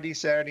 Friday,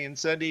 Saturday, and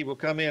Sunday. We'll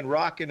come in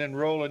rocking and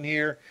rolling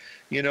here,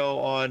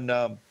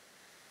 on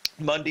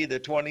Monday the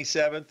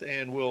 27th,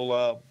 and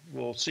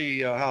we'll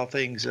see how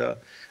things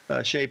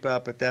shape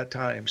up at that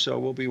time. So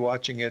we'll be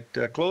watching it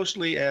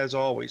closely as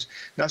always.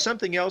 Now,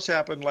 something else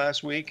happened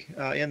last week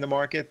in the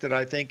market that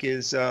I think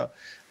is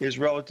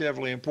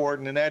relatively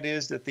important, and that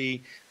is that the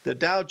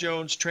Dow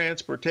Jones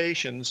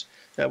Transportations.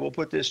 We'll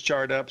put this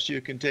chart up so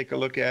you can take a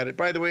look at it.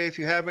 By the way, if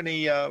you have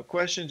any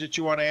questions that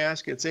you want to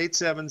ask, it's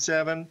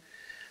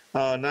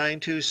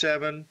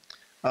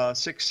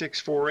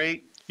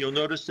 877-927-6648. You'll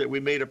notice that we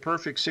made a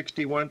perfect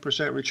 61%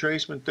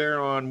 retracement there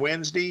on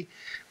Wednesday.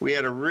 We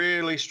had a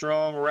really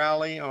strong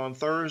rally on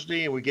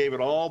Thursday, and we gave it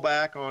all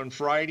back on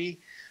Friday.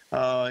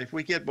 If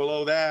we get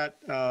below that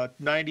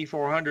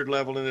 9,400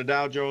 level in the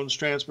Dow Jones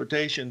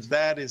Transportations,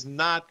 that is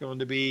not going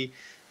to be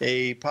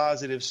a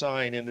positive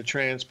sign in the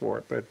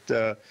transport. But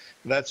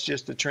that's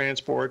just the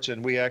transports,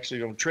 and we actually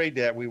don't trade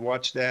that. We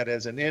watch that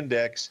as an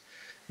index,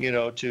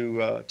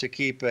 to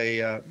keep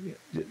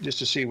just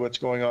to see what's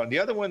going on. The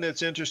other one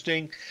that's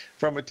interesting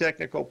from a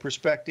technical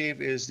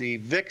perspective is the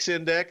VIX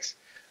index.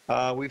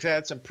 We've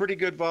had some pretty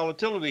good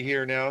volatility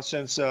here now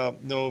since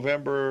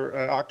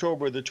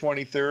October the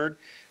 23rd.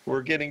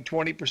 We're getting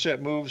 20%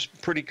 moves,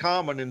 pretty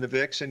common in the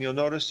VIX, and you'll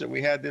notice that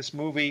we had this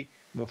move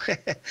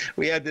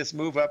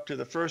up to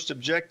the first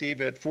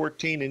objective at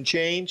 14 and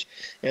change,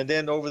 and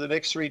then over the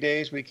next 3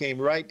 days we came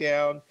right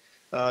down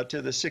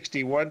to the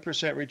 61%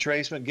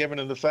 retracement.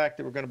 Given the fact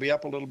that we're going to be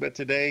up a little bit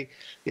today,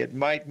 it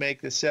might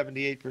make the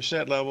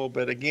 78% level.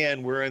 But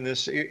again, we're in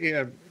this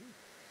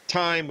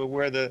time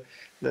where the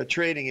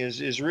trading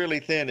is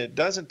really thin. It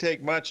doesn't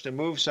take much to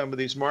move some of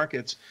these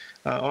markets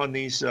on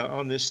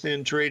this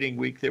thin trading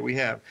week that we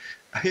have.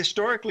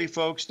 Historically,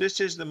 folks, this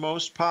is the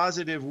most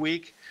positive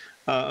week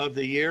of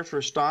the year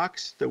for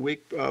stocks, the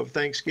week of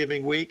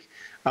Thanksgiving week.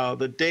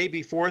 The day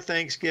before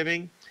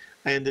Thanksgiving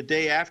and the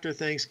day after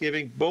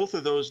Thanksgiving, both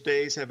of those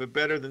days have a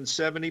better than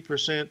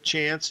 70%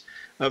 chance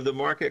of the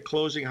market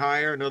closing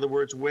higher. In other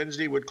words,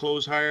 Wednesday would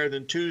close higher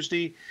than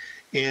Tuesday,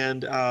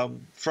 and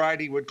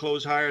Friday would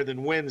close higher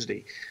than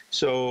Wednesday.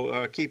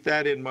 So keep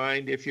that in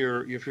mind if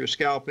you're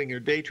scalping or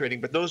day trading.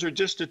 But those are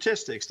just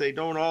statistics. They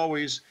don't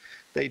always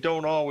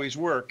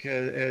work,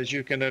 as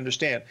you can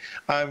understand.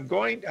 I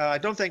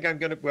don't think I'm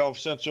going to, well,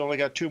 since we only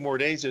got 2 more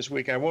days this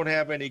week, I won't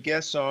have any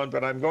guests on,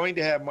 but I'm going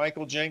to have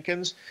Michael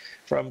Jenkins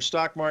from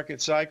Stock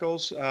Market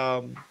Cycles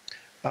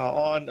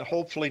on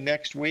hopefully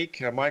next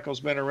week. Michael's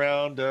been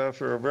around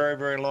for a very,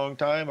 very long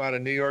time out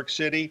of New York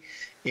City,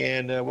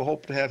 and we'll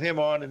hope to have him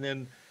on. And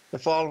then the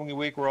following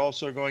week, we're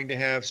also going to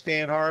have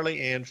Stan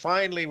Harley, and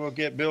finally we'll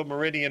get Bill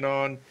Meridian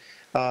on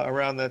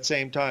around that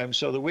same time.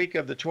 So the week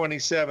of the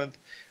 27th,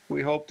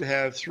 we hope to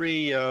have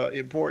 3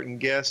 important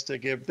guests to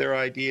give their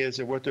ideas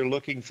of what they're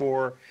looking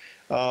for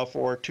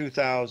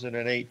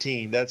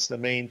 2018. That's the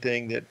main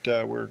thing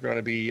that we're going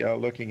to be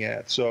looking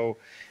at. So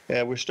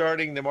we're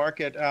starting the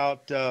market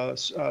out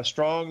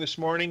strong this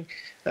morning.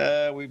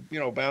 We,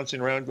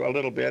 bouncing around a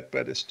little bit,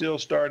 but it's still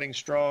starting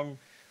strong.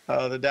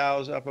 The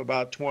Dow's up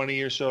about 20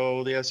 or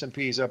so. The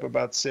S&P's up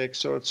about 6.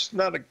 So it's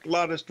not a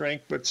lot of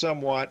strength, but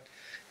somewhat.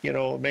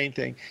 Main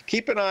thing.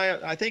 Keep an eye.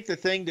 I think the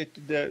thing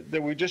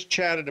that we just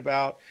chatted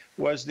about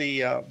was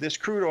this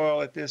crude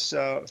oil at this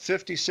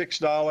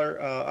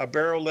 $56 a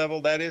barrel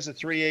level. That is a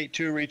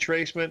 382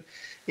 retracement,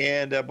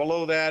 and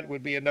below that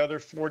would be another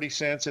 40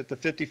 cents at the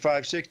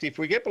 55.60. If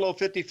we get below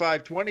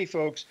 55.20,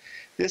 folks,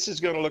 this is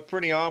going to look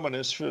pretty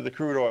ominous for the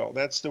crude oil.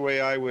 That's the way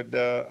I would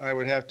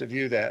have to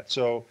view that.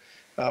 So.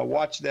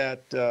 Watch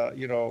that,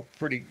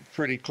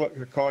 pretty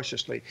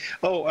cautiously.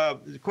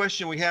 The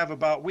question we have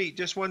about wheat.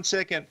 Just 1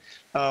 second,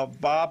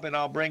 Bob, and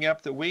I'll bring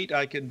up the wheat.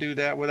 I can do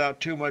that without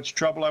too much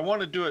trouble. I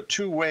want to do it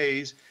 2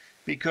 ways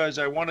because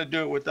I want to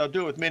do it with. I'll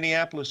do it with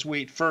Minneapolis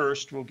wheat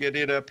first. We'll get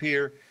it up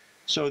here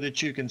so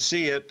that you can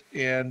see it.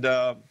 And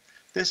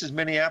this is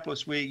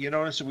Minneapolis wheat. You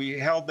notice we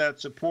held that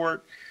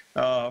support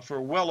for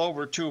well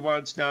over 2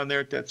 months down there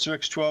at that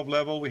 612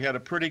 level. We had a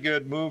pretty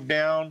good move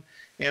down.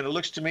 And it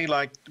looks to me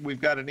like we've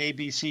got an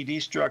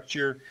ABCD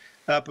structure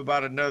up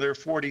about another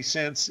 40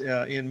 cents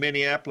in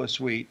Minneapolis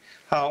wheat.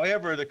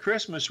 However, the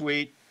Christmas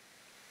wheat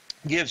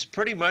gives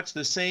pretty much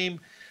the same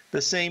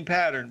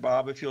pattern,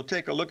 Bob. If you'll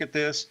take a look at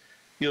this,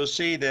 you'll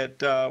see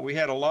that we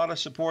had a lot of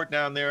support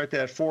down there at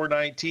that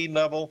 419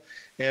 level,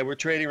 and we're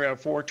trading around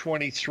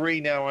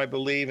 423 now, I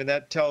believe, and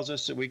that tells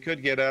us that we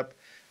could get up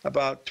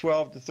about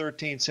 12 to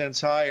 13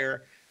 cents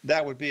higher.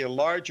 That would be a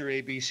larger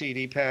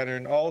ABCD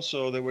pattern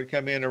also that would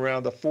come in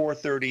around the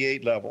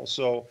 438 level.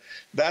 So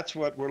that's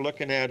what we're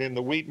looking at in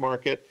the wheat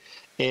market.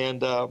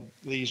 And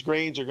these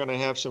grains are going to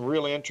have some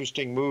really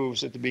interesting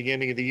moves at the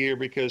beginning of the year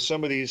because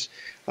some of these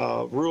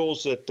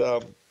rules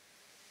that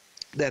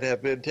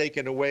have been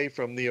taken away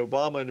from the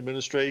Obama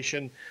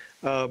administration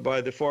by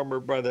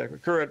the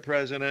current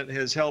president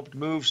has helped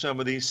move some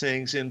of these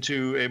things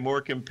into a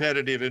more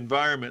competitive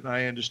environment,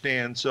 I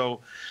understand. So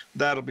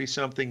that'll be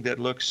something that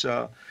looks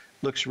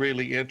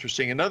really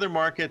interesting. Another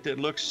market that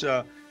looks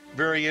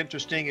very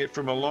interesting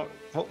from a long.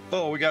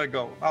 Oh, we got to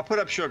go. I'll put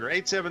up sugar.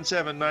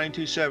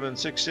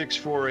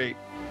 877-927-6648.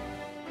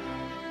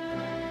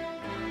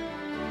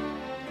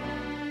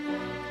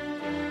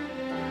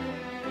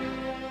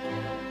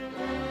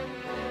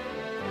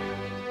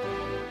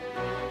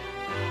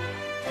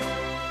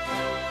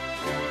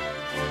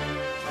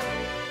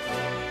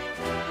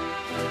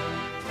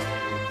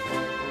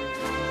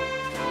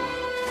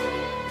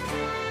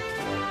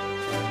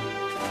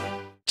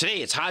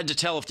 Today, it's hard to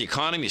tell if the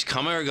economy is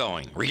coming or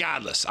going.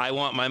 Regardless, I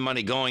want my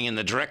money going in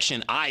the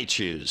direction I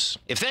choose.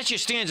 If that's your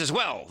stance as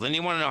well, then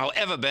you want to know how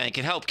Everbank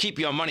can help keep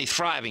your money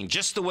thriving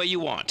just the way you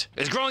want.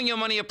 Is growing your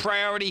money a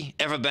priority?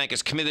 Everbank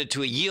is committed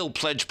to a yield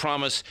pledge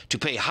promise to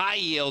pay high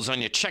yields on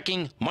your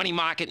checking, money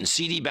market, and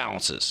CD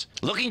balances.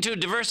 Looking to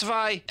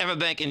diversify?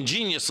 Everbank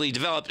ingeniously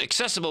developed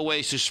accessible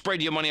ways to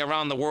spread your money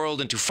around the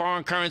world into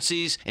foreign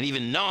currencies and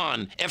even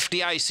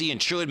non-FDIC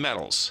insured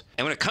metals.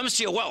 And when it comes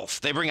to your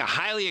wealth, they bring a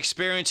highly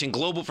experienced and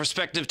global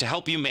perspective to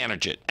help you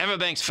manage it.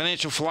 Everbank's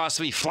financial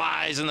philosophy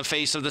flies in the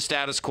face of the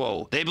status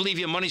quo. They believe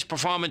your money's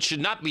performance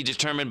should not be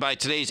determined by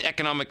today's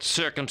economic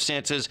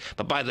circumstances,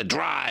 but by the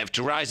drive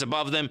to rise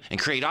above them and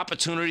create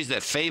opportunities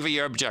that favor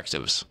your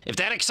objectives. If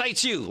that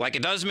excites you, like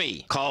it does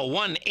me, call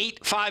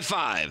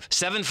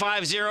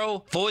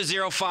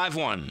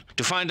 1-855-750-4051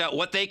 to find out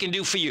what they can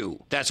do for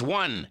you. That's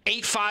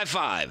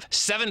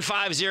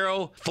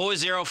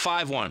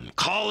 1-855-750-4051.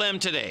 Call them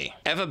today.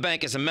 Everbank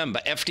is a member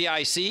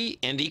FDIC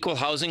and equal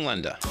housing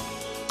lender.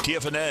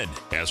 TFNN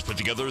has put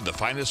together the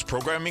finest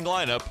programming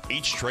lineup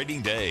each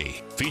trading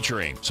day,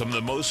 featuring some of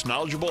the most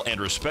knowledgeable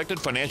and respected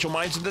financial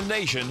minds in the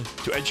nation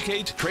to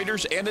educate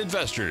traders and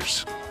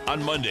investors.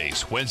 On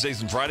Mondays,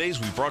 Wednesdays, and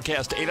Fridays, we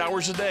broadcast 8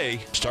 hours a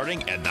day,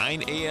 starting at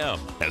 9 a.m.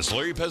 as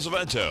Larry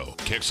Pesavento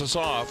kicks us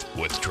off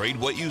with Trade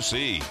What You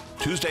See.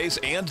 Tuesdays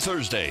and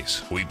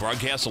Thursdays, we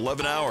broadcast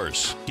 11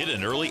 hours. Get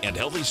an early and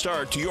healthy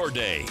start to your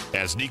day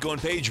as Nico and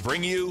Paige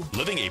bring you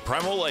Living a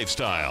Primal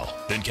Lifestyle.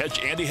 Then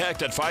catch Andy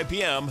Hecht at 5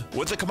 p.m.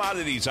 with the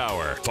Commodities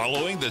Hour,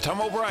 following the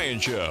Tom O'Brien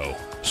Show.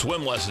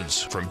 Swim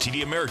lessons from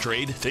TD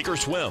Ameritrade Think or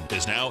Swim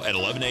is now at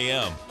 11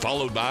 a.m.,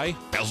 followed by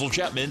Basil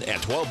Chapman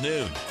at 12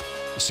 noon.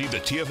 See the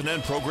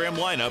TFNN program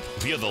lineup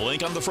via the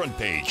link on the front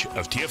page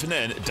of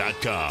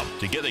TFNN.com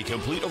to get a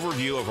complete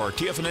overview of our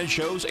TFNN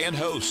shows and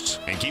hosts.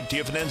 And keep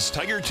TFNN's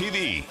Tiger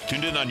TV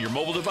tuned in on your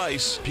mobile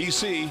device,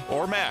 PC,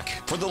 or Mac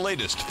for the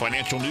latest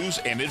financial news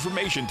and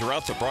information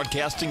throughout the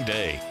broadcasting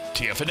day.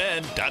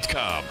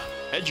 TFNN.com,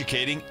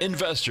 educating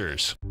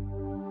investors.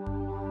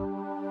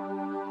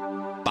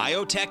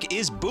 Biotech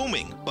is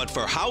booming, but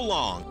for how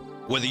long?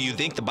 Whether you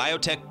think the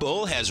biotech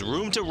bull has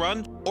room to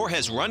run or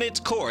has run its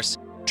course,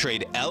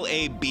 trade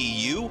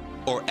LABU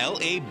or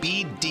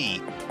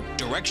LABD.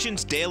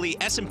 Direction's daily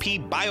S&P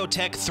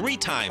Biotech 3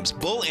 times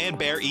bull and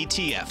bear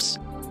ETFs.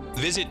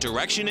 Visit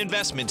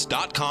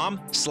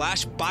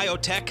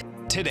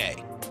directioninvestments.com/biotech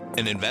today.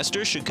 An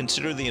investor should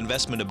consider the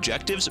investment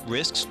objectives,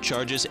 risks,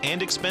 charges,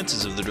 and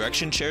expenses of the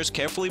Direction shares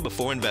carefully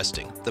before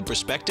investing. The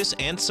prospectus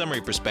and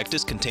summary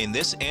prospectus contain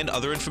this and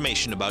other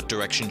information about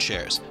Direction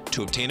shares.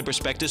 To obtain a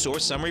prospectus or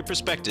summary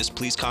prospectus,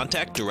 please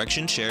contact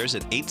Direction shares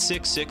at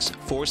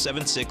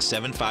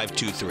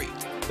 866-476-7523.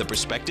 The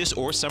prospectus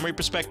or summary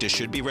prospectus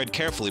should be read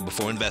carefully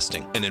before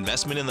investing. An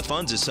investment in the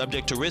funds is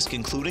subject to risk,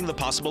 including the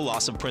possible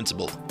loss of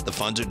principal. The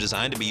funds are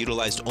designed to be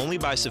utilized only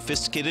by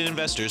sophisticated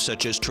investors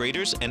such as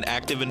traders and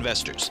active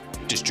investors.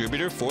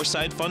 Distributor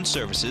Foreside Fund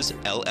Services,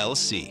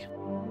 LLC.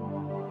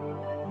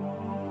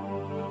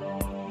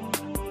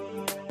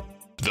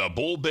 The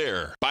Bull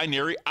Bear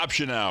Binary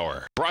Option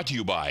Hour, brought to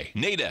you by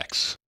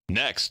Nadex.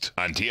 Next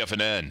on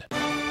TFNN.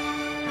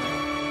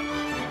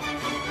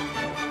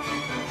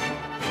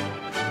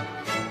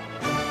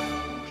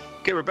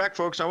 Okay, we're back,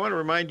 folks. I want to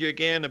remind you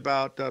again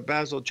about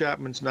Basil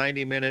Chapman's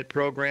 90-minute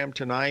program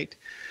tonight.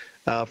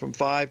 From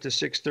 5 to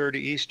 6:30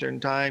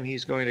 Eastern Time,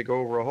 he's going to go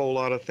over a whole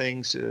lot of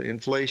things,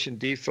 inflation,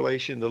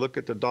 deflation, to look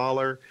at the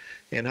dollar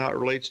and how it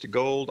relates to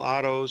gold,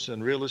 autos,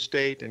 and real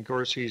estate. And, of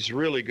course, he's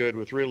really good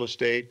with real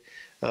estate,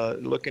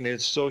 looking at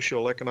his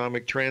social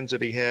economic trends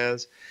that he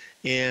has.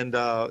 And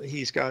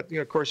he's got,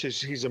 of course,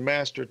 he's a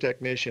master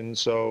technician,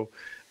 so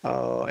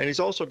and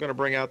he's also going to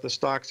bring out the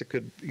stocks that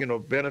could,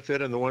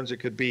 benefit and the ones that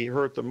could be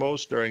hurt the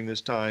most during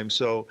this time.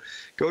 So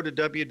go to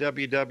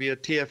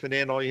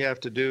www.tfnn. All you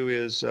have to do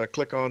is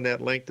click on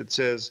that link that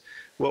says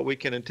what we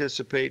can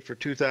anticipate for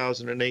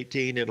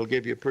 2018. It'll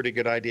give you a pretty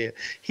good idea.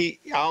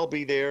 I'll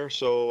be there,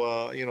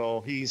 so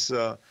he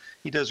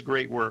does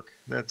great work.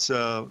 That's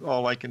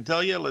all I can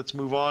tell you. Let's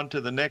move on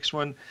to the next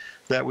one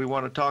that we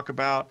want to talk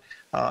about.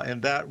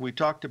 And that we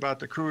talked about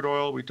the crude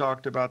oil, we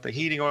talked about the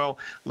heating oil.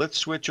 Let's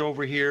switch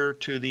over here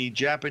to the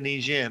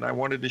Japanese yen. I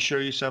wanted to show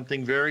you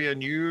something very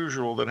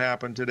unusual that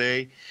happened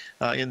today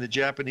in the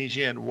Japanese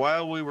yen.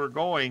 While we were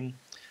going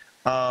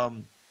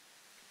on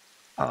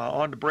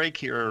the break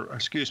here,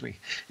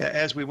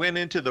 as we went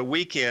into the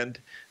weekend,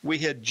 we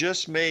had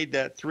just made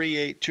that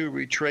 382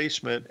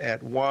 retracement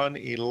at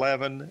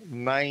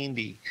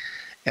 111.90.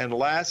 And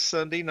last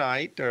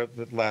night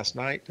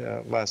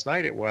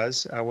it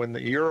was, when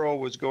the euro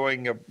was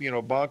going,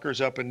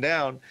 bonkers up and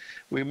down,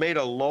 we made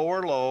a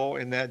lower low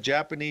in that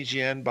Japanese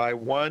yen by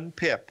 1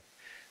 pip.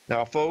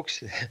 Now,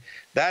 folks,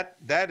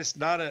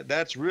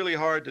 that's really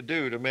hard to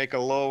do, to make a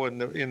low in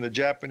the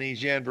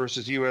Japanese yen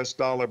versus U.S.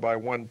 dollar by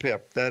 1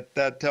 pip.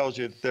 That tells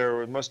you that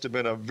there must have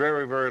been a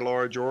very, very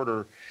large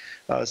order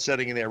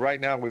setting in there.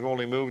 Right now, we've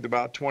only moved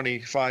about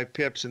 25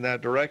 pips in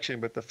that direction,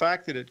 but the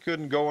fact that it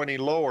couldn't go any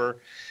lower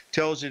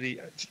tells you,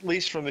 at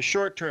least from the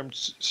short-term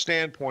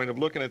standpoint of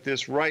looking at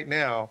this right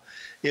now,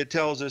 it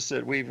tells us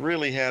that we've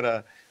really had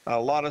a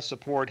lot of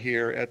support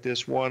here at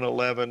this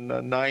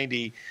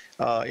 111.90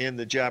 in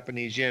the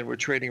Japanese yen. We're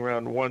trading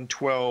around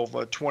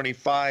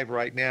 112.25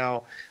 right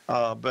now.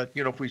 But,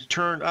 if we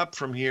turn up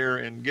from here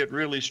and get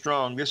really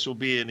strong, this will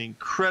be an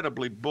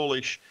incredibly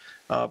bullish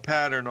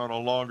pattern on a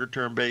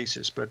longer-term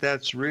basis. But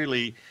that's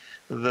really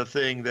the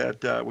thing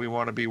that we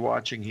want to be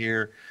watching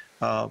here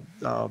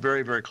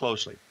very, very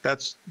closely.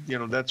 That's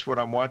what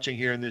I'm watching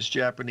here in this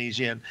Japanese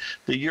yen.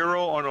 The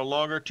euro on a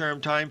longer-term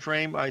time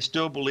frame, I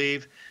still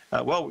believe.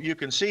 Well, you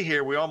can see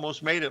here we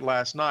almost made it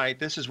last night.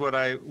 This is what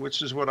I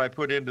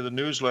put into the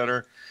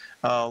newsletter.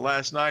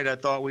 Last night I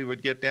thought we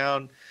would get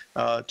down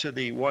to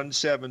the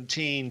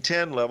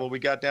 117.10 level. We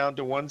got down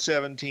to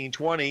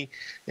 117.20,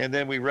 and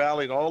then we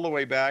rallied all the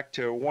way back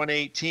to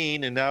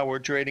 118, and now we're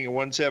trading at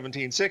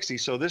 117.60.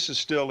 So this is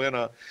still in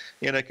a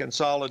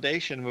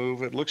consolidation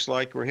move. It looks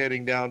like we're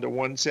heading down to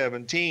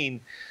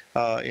 117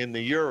 in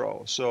the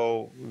euro.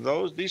 So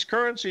these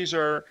currencies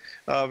are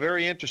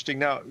very interesting.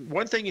 Now,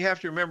 one thing you have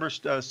to remember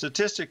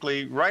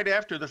statistically, right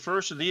after the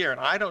first of the year, and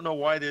I don't know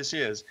why this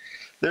is,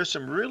 there's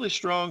some really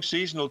strong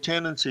seasonal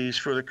tendencies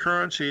for the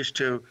currencies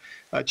to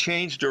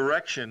change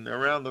direction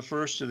around the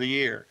first of the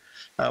year.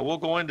 We'll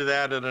go into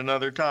that at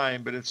another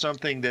time, but it's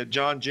something that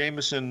John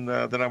Jameson,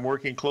 that I'm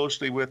working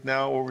closely with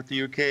now over at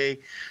the UK,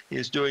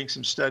 is doing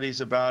some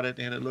studies about it,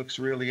 and it looks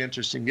really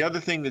interesting. The other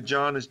thing that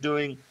John is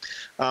doing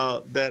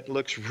that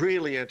looks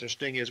really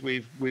interesting is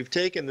we've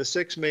taken the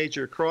 6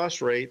 major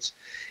cross rates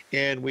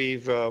and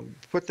we've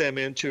put them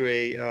into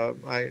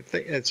I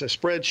think it's a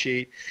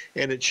spreadsheet,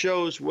 and it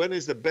shows when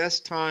is the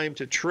best time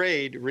to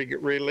trade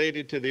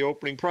related to the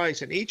opening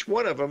price, and each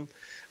one of them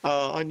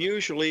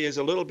unusually is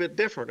a little bit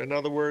different. In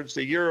other words,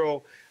 the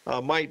euro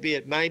might be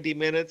at 90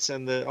 minutes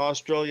and the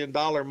Australian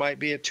dollar might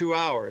be at 2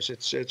 hours.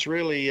 It's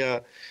really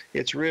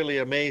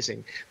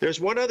amazing.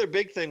 There's one other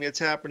big thing that's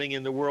happening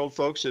in the world,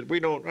 folks, that we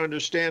don't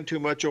understand too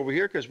much over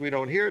here because we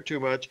don't hear it too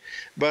much.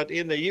 But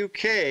in the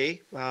UK,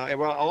 and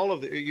well, all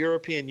of the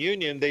European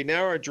Union, they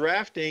now are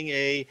drafting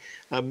a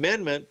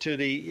amendment to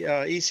the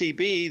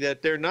ECB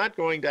that they're not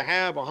going to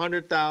have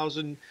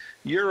 100,000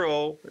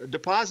 euro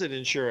deposit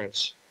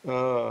insurance.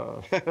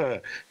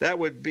 That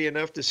would be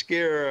enough to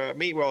scare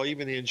me. Well,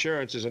 even the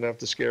insurance is enough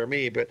to scare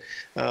me. But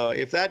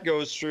if that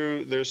goes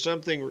through, there's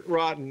something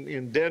rotten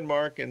in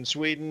Denmark and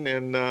Sweden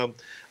and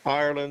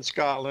Ireland,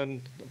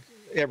 Scotland,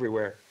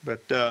 everywhere.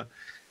 But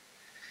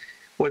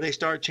when they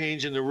start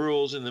changing the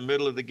rules in the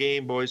middle of the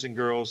game, boys and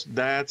girls,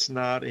 that's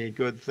not a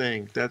good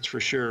thing. That's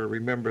for sure.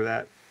 Remember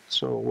that.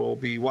 So we'll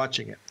be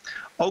watching it.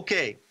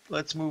 Okay,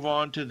 let's move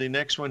on to the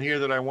next one here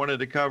that I wanted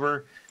to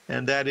cover.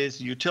 And that is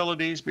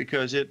utilities,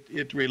 because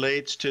it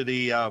relates to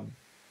the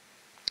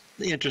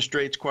interest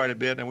rates quite a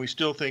bit, and we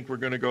still think we're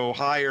going to go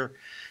higher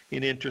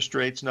in interest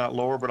rates, not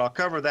lower, but I'll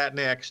cover that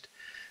next.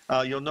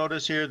 You'll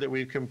notice here that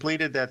we've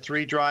completed that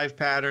 3-drive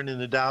pattern in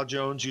the Dow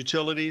Jones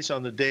utilities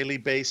on the daily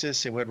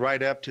basis. It went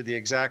right up to the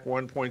exact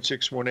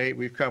 1.618.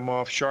 We've come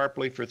off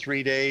sharply for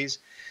 3 days.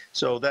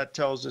 So that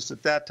tells us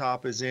that that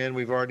top is in.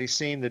 We've already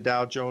seen the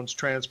Dow Jones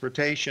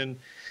transportation,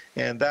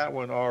 and that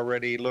one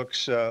already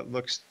looks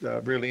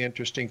really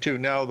interesting too.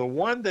 Now, the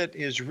one that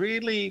is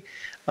really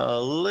a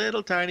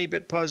little tiny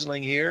bit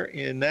puzzling here,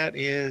 and that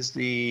is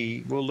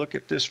we'll look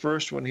at this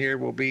first one here,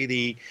 will be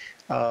the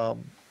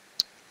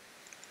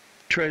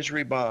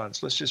Treasury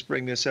bonds. Let's just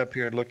bring this up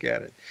here and look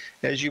at it.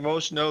 As you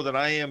most know, that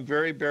I am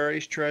very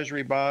bearish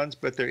Treasury bonds,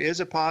 but there is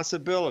a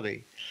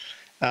possibility.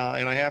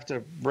 And I have to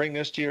bring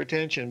this to your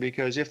attention,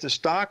 because if the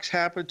stocks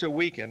happen to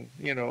weaken,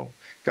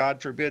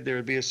 God forbid there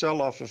would be a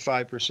sell-off of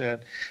 5%,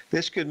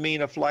 this could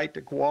mean a flight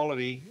to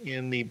quality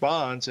in the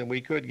bonds, and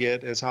we could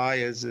get as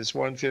high as this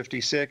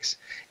 156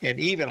 and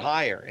even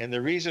higher. And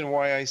the reason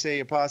why I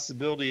say a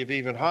possibility of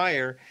even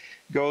higher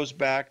goes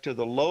back to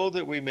the low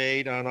that we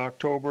made on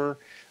October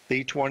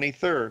the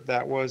 23rd.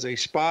 That was a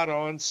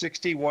spot-on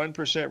 61%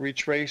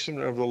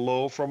 retracement of the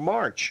low from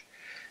March.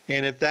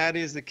 And if that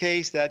is the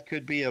case, that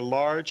could be a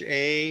large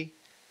A,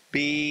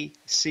 B,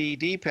 C,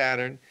 D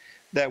pattern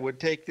that would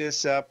take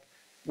this up.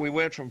 We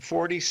went from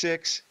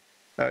 46,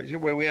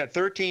 we had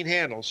 13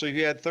 handles. So if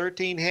you had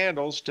 13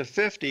 handles to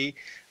 50,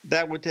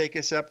 that would take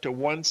us up to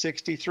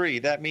 163.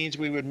 That means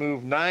we would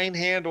move 9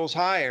 handles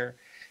higher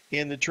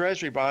in the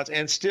Treasury bonds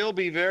and still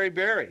be very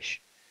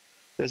bearish,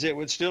 because it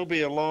would still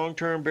be a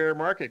long-term bear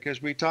market,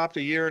 because we topped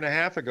a year and a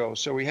half ago.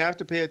 So we have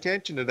to pay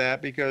attention to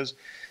that, because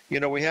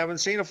we haven't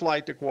seen a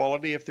flight to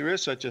quality, if there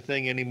is such a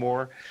thing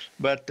anymore.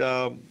 But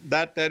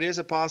that is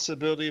a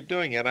possibility of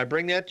doing it. I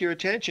bring that to your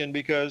attention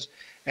because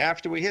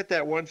after we hit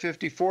that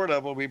 154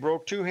 level, we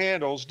broke 2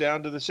 handles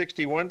down to the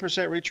 61%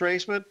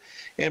 retracement.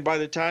 And by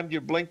the time you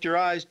blinked your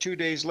eyes 2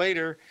 days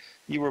later,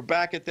 you were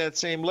back at that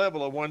same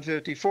level of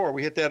 154.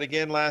 We hit that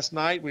again last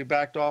night. We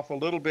backed off a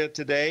little bit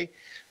today,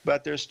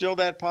 but there's still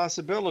that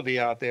possibility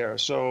out there.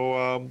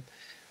 So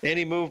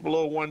any move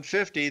below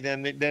 150,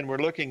 then we're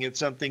looking at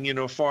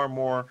something far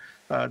more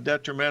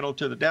detrimental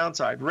to the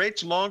downside.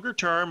 Rates longer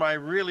term, I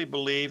really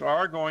believe,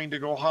 are going to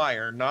go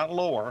higher, not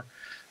lower.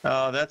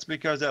 That's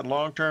because that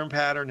long-term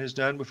pattern is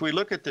done. If we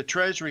look at the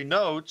Treasury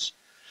notes,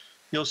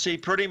 you'll see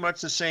pretty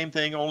much the same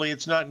thing, only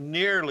it's not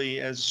nearly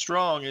as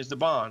strong as the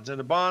bonds. And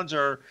the bonds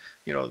are,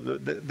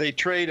 they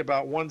trade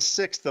about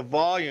 1/6 the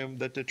volume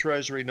that the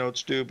Treasury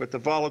notes do, but the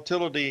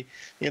volatility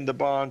in the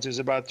bonds is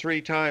about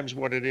 3 times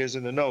what it is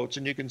in the notes.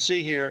 And you can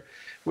see here,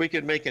 we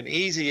could make an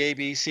easy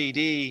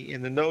ABCD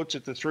in the notes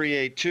at the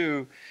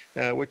 382,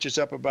 which is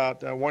up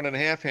about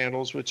 1.5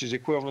 handles, which is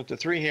equivalent to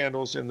 3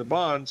 handles in the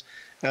bonds,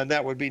 and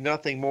that would be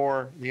nothing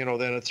more,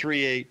 than a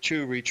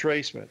 382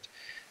 retracement.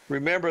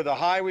 Remember, the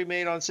high we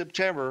made on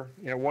September,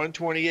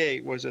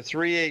 128, was a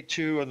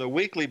 382 on the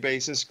weekly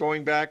basis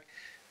going back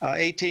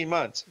 18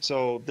 months.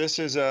 So this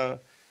is a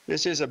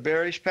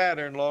bearish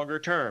pattern longer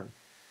term.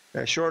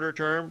 Shorter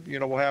term,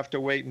 we'll have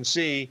to wait and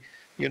see,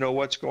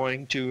 what's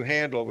going to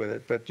handle with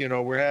it. But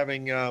we're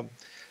having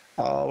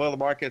Well, the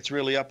market's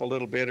really up a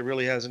little bit. It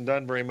really hasn't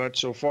done very much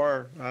so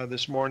far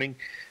this morning.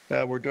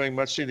 We're doing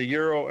much. See, the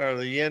euro or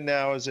the yen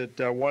now is at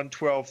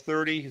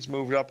 112.30. It's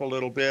moved up a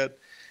little bit,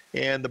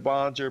 and the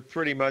bonds are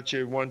pretty much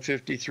at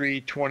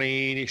 153,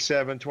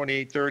 2087,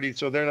 28.30.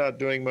 So they're not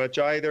doing much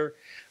either.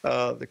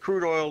 The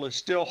crude oil is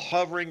still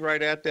hovering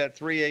right at that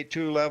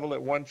 382 level at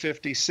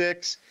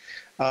 156.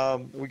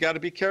 We got to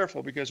be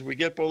careful, because if we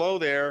get below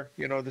there,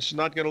 this is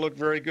not going to look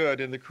very good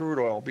in the crude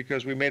oil,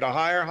 because we made a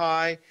higher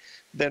high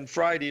than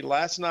Friday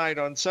last night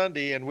on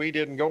Sunday, and we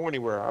didn't go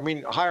anywhere. I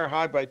mean, higher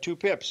high by 2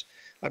 pips.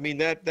 I mean,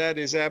 that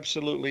is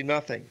absolutely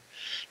nothing.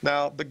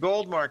 Now, the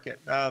gold market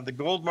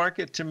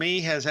to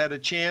me has had a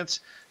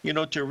chance,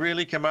 to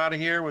really come out of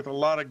here with a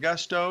lot of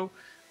gusto.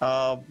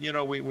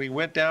 We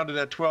went down to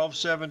that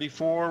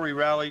 1274. We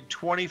rallied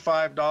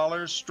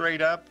 $25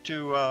 straight up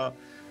to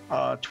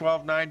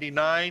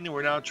 $12.99.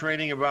 We're now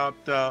trading about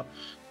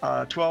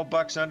 12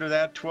 bucks under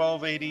that,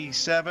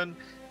 12.87.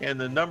 And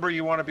the number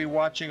you want to be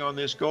watching on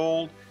this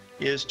gold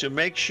is to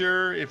make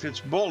sure, if it's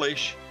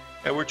bullish,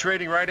 and we're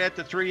trading right at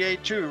the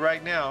 382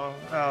 right now.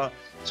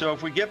 So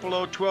if we get below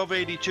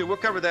 1282, we'll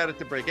cover that at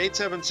the break.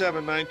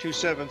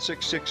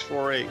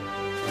 877-927-6648.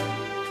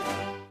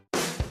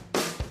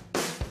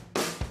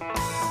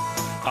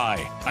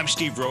 Hi, I'm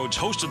Steve Rhodes,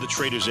 host of the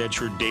Trader's Edge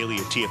Heard Daily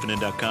at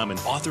TFNN.com and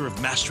author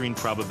of Mastering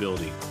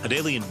Probability, a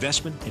daily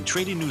investment and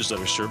trading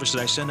newsletter service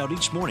that I send out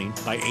each morning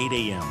by 8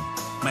 a.m.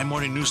 My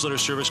morning newsletter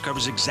service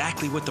covers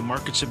exactly what the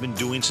markets have been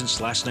doing since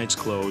last night's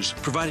close,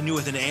 providing you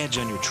with an edge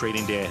on your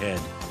trading day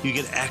ahead. You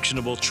get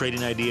actionable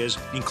trading ideas,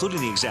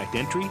 including the exact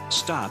entry,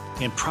 stop,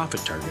 and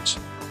profit targets.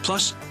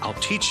 Plus, I'll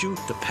teach you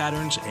the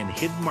patterns and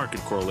hidden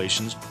market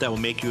correlations that will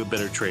make you a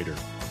better trader.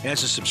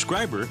 As a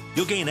subscriber,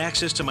 you'll gain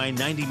access to my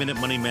 90-minute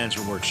money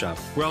management workshop,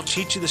 where I'll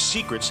teach you the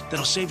secrets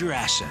that'll save your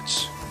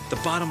assets. The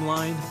bottom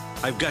line,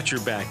 I've got your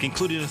back,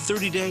 including a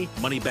 30-day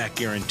money-back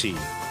guarantee.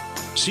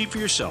 See for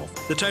yourself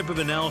the type of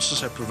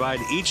analysis I provide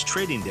each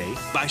trading day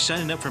by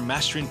signing up for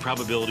Mastering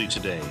Probability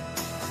today.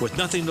 With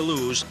nothing to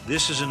lose,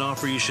 this is an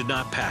offer you should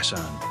not pass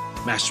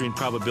on. Mastering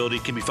Probability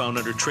can be found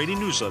under Trading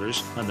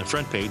Newsletters on the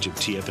front page of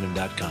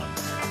TFNN.com.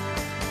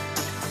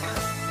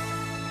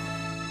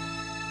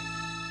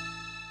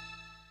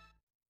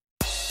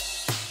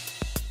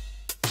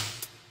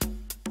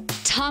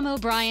 Tom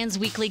O'Brien's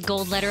weekly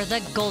gold letter, The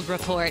Gold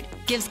Report,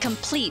 gives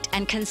complete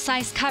and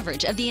concise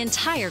coverage of the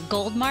entire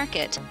gold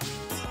market.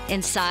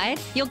 Inside,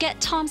 you'll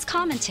get Tom's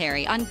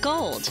commentary on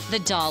gold, the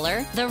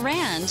dollar, the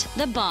rand,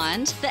 the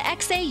bond, the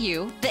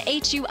XAU, the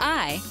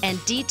HUI,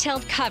 and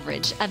detailed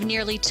coverage of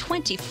nearly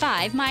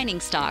 25 mining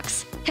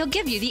stocks. He'll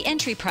give you the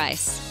entry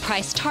price,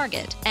 price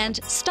target,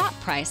 and stop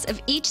price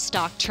of each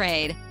stock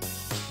trade.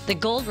 The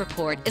Gold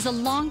Report is a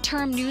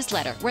long-term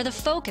newsletter where the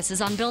focus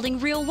is on building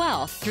real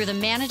wealth through the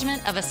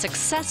management of a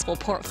successful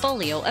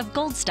portfolio of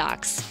gold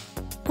stocks.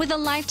 With a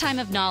lifetime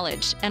of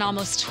knowledge and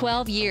almost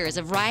 12 years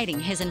of writing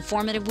his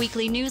informative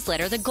weekly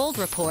newsletter, The Gold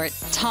Report,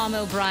 Tom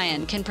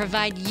O'Brien can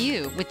provide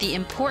you with the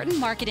important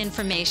market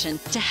information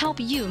to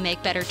help you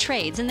make better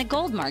trades in the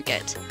gold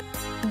market.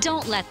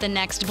 Don't let the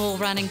next bull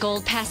run in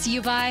gold pass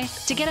you by.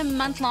 To get a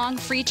month-long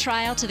free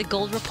trial to The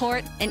Gold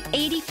Report, an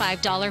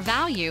 $85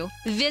 value,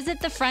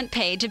 visit the front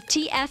page of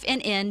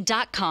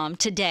TFNN.com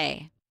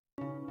today.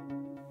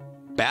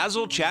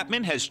 Basil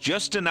Chapman has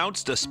just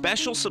announced a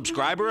special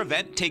subscriber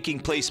event taking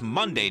place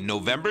Monday,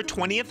 November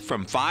 20th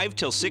from 5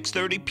 till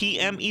 6:30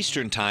 p.m.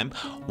 Eastern Time.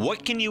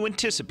 What can you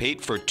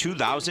anticipate for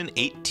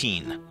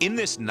 2018? In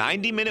this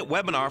 90-minute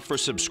webinar for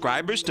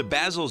subscribers to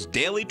Basil's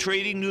daily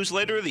trading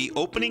newsletter, The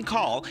Opening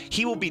Call,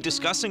 he will be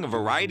discussing a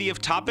variety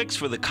of topics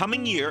for the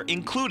coming year,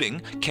 including,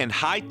 can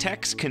high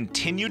techs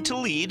continue to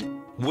lead?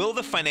 Will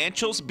the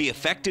financials be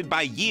affected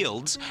by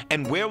yields,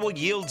 and where will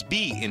yields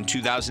be in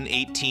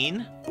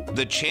 2018?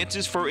 The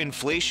chances for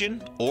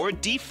inflation or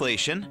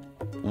deflation?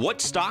 What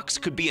stocks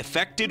could be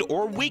affected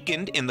or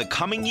weakened in the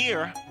coming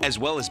year, as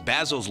well as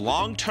Basil's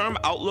long-term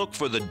outlook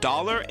for the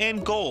dollar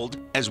and gold,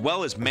 as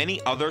well as many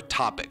other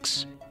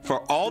topics.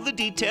 For all the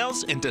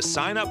details and to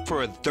sign up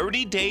for a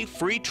 30-day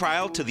free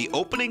trial to The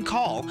Opening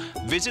Call,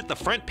 visit the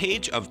front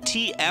page of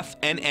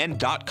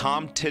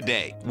TFNN.com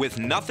today. With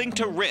nothing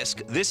to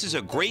risk, this is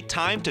a great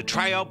time to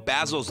try out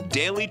Basil's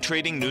daily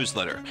trading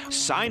newsletter.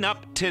 Sign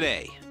up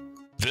today.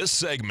 This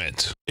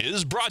segment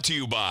is brought to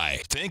you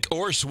by Think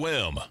or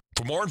Swim.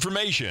 For more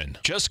information,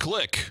 just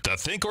click the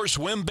Think or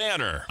Swim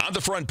banner on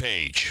the front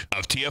page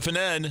of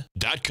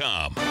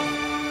TFNN.com.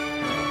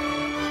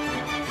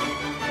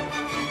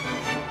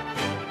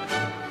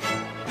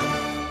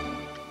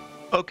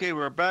 Okay,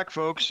 we're back,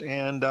 folks,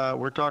 and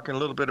we're talking a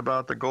little bit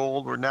about the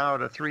gold. We're now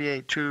at a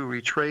 382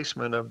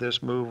 retracement of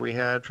this move we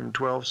had from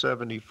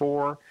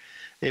 1274.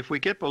 If we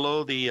get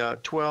below the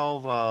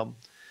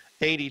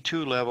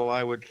 1282 level,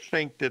 I would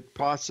think that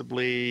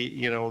possibly,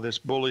 this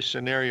bullish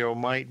scenario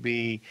might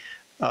be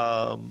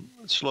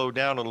slowed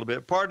down a little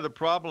bit. Part of the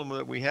problem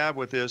that we have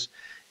with this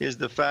is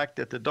the fact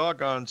that the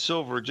doggone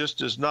silver just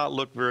does not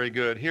look very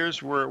good.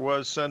 Here's where it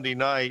was Sunday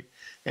night,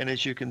 and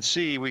as you can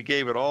see, we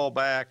gave it all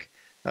back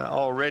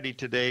already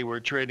today we're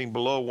trading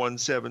below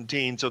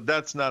 117, so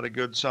that's not a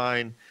good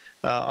sign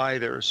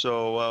either.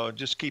 So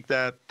just keep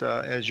that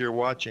as you're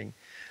watching.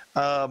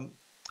 I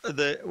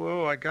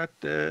got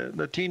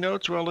the T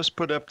notes. Well, let's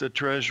put up the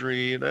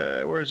Treasury.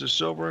 Where's the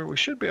silver? We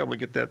should be able to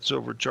get that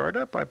silver chart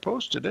up. I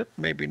posted it.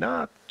 Maybe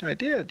not. I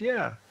did.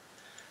 Yeah.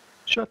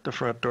 Shut the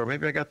front door.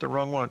 Maybe I got the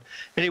wrong one.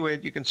 Anyway,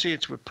 you can see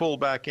it's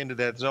pulled back into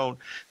that zone.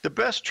 The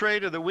best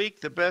trade of the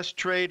week, the best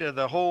trade of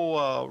the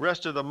whole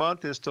rest of the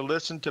month is to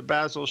listen to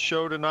Basil's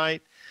show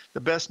tonight. The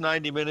best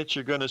 90 minutes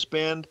you're going to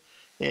spend,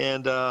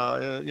 and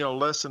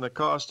less than the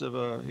cost of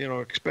a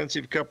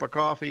expensive cup of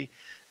coffee.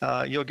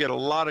 You'll get a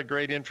lot of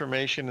great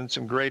information and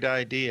some great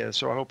ideas.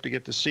 So I hope to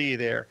get to see you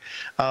there.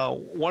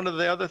 One of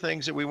the other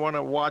things that we want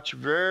to watch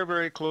very,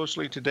 very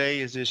closely today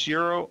is this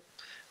euro.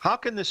 How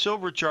can the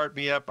silver chart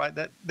be up?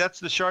 That's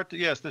the chart.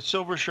 Yes, the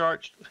silver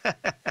chart.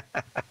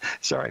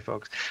 Sorry,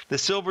 folks. The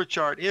silver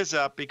chart is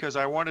up because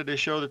I wanted to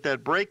show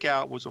that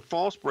breakout was a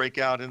false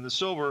breakout in the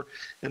silver,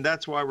 and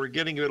that's why we're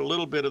getting a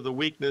little bit of the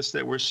weakness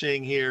that we're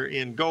seeing here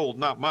in gold.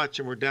 Not much,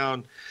 and we're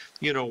down,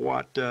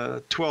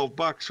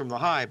 $12 from the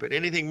high. But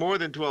anything more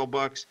than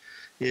 $12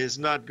 is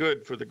not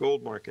good for the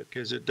gold market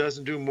because it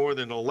doesn't do more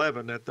than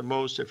 11 at the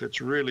most if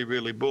it's really,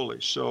 really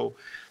bullish. So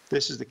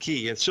this is the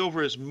key. And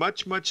silver is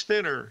much, much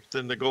thinner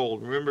than the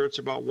gold. Remember, it's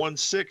about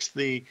 1/6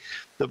 the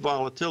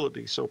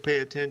volatility. So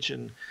pay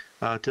attention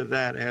to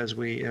that as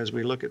we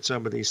look at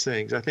some of these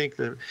things. I think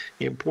the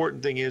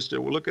important thing is to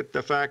look at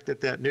the fact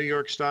that New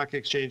York Stock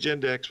Exchange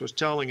Index was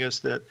telling us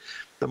that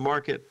the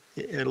market,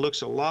 it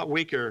looks a lot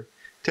weaker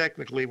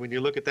technically when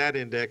you look at that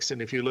index and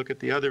if you look at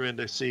the other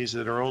indices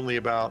that are only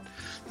about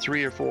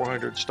 300 or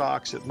 400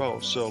 stocks at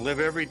most. So live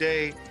every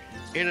day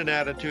in an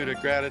attitude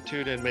of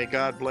gratitude, and may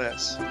God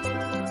bless.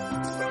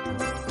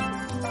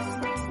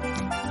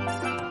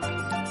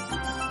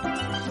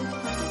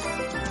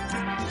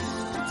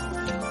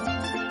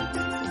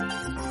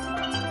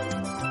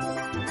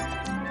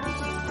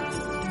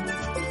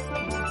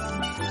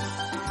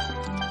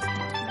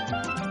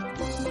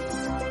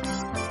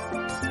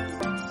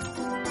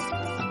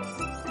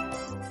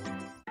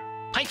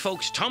 Hi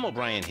folks, Tom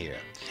O'Brien here.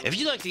 If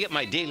you'd like to get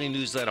my daily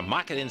newsletter,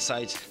 Market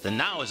Insights, then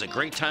now is a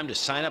great time to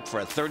sign up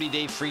for a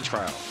 30-day free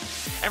trial.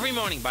 Every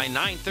morning by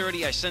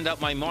 9:30, I send out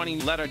my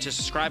morning letter to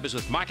subscribers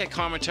with market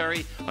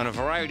commentary on a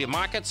variety of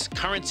markets,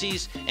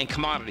 currencies, and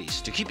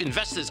commodities to keep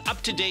investors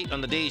up to date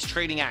on the day's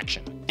trading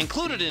action.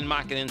 Included in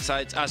Market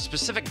Insights are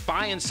specific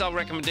buy and sell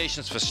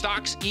recommendations for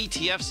stocks,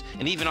 ETFs,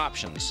 and even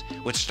options,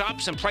 with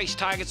stops and price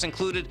targets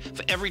included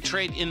for every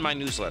trade in my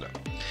newsletter.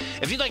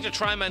 If you'd like to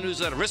try my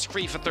newsletter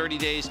risk-free for 30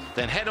 days,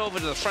 then head over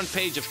to the front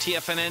page of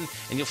TFNN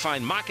and you'll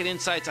find Market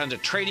Insights under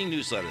Trading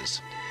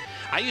Newsletters.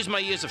 I use my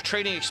years of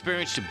trading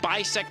experience to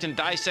bisect and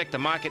dissect the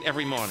market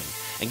every morning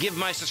and give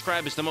my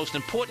subscribers the most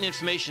important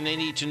information they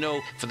need to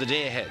know for the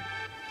day ahead.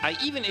 I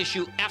even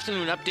issue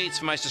afternoon updates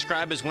for my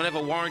subscribers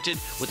whenever warranted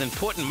with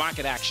important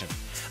market action.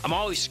 I'm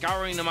always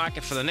scouring the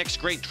market for the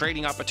next great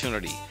trading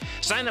opportunity.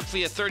 Sign up for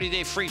your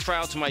 30-day free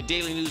trial to my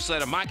daily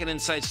newsletter, Market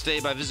Insights, today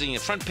by visiting the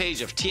front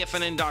page of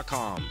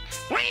TFNN.com.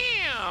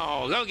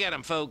 Wow! Go get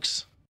 'em,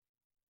 folks.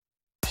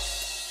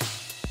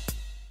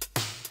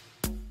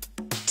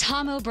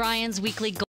 Tom O'Brien's weekly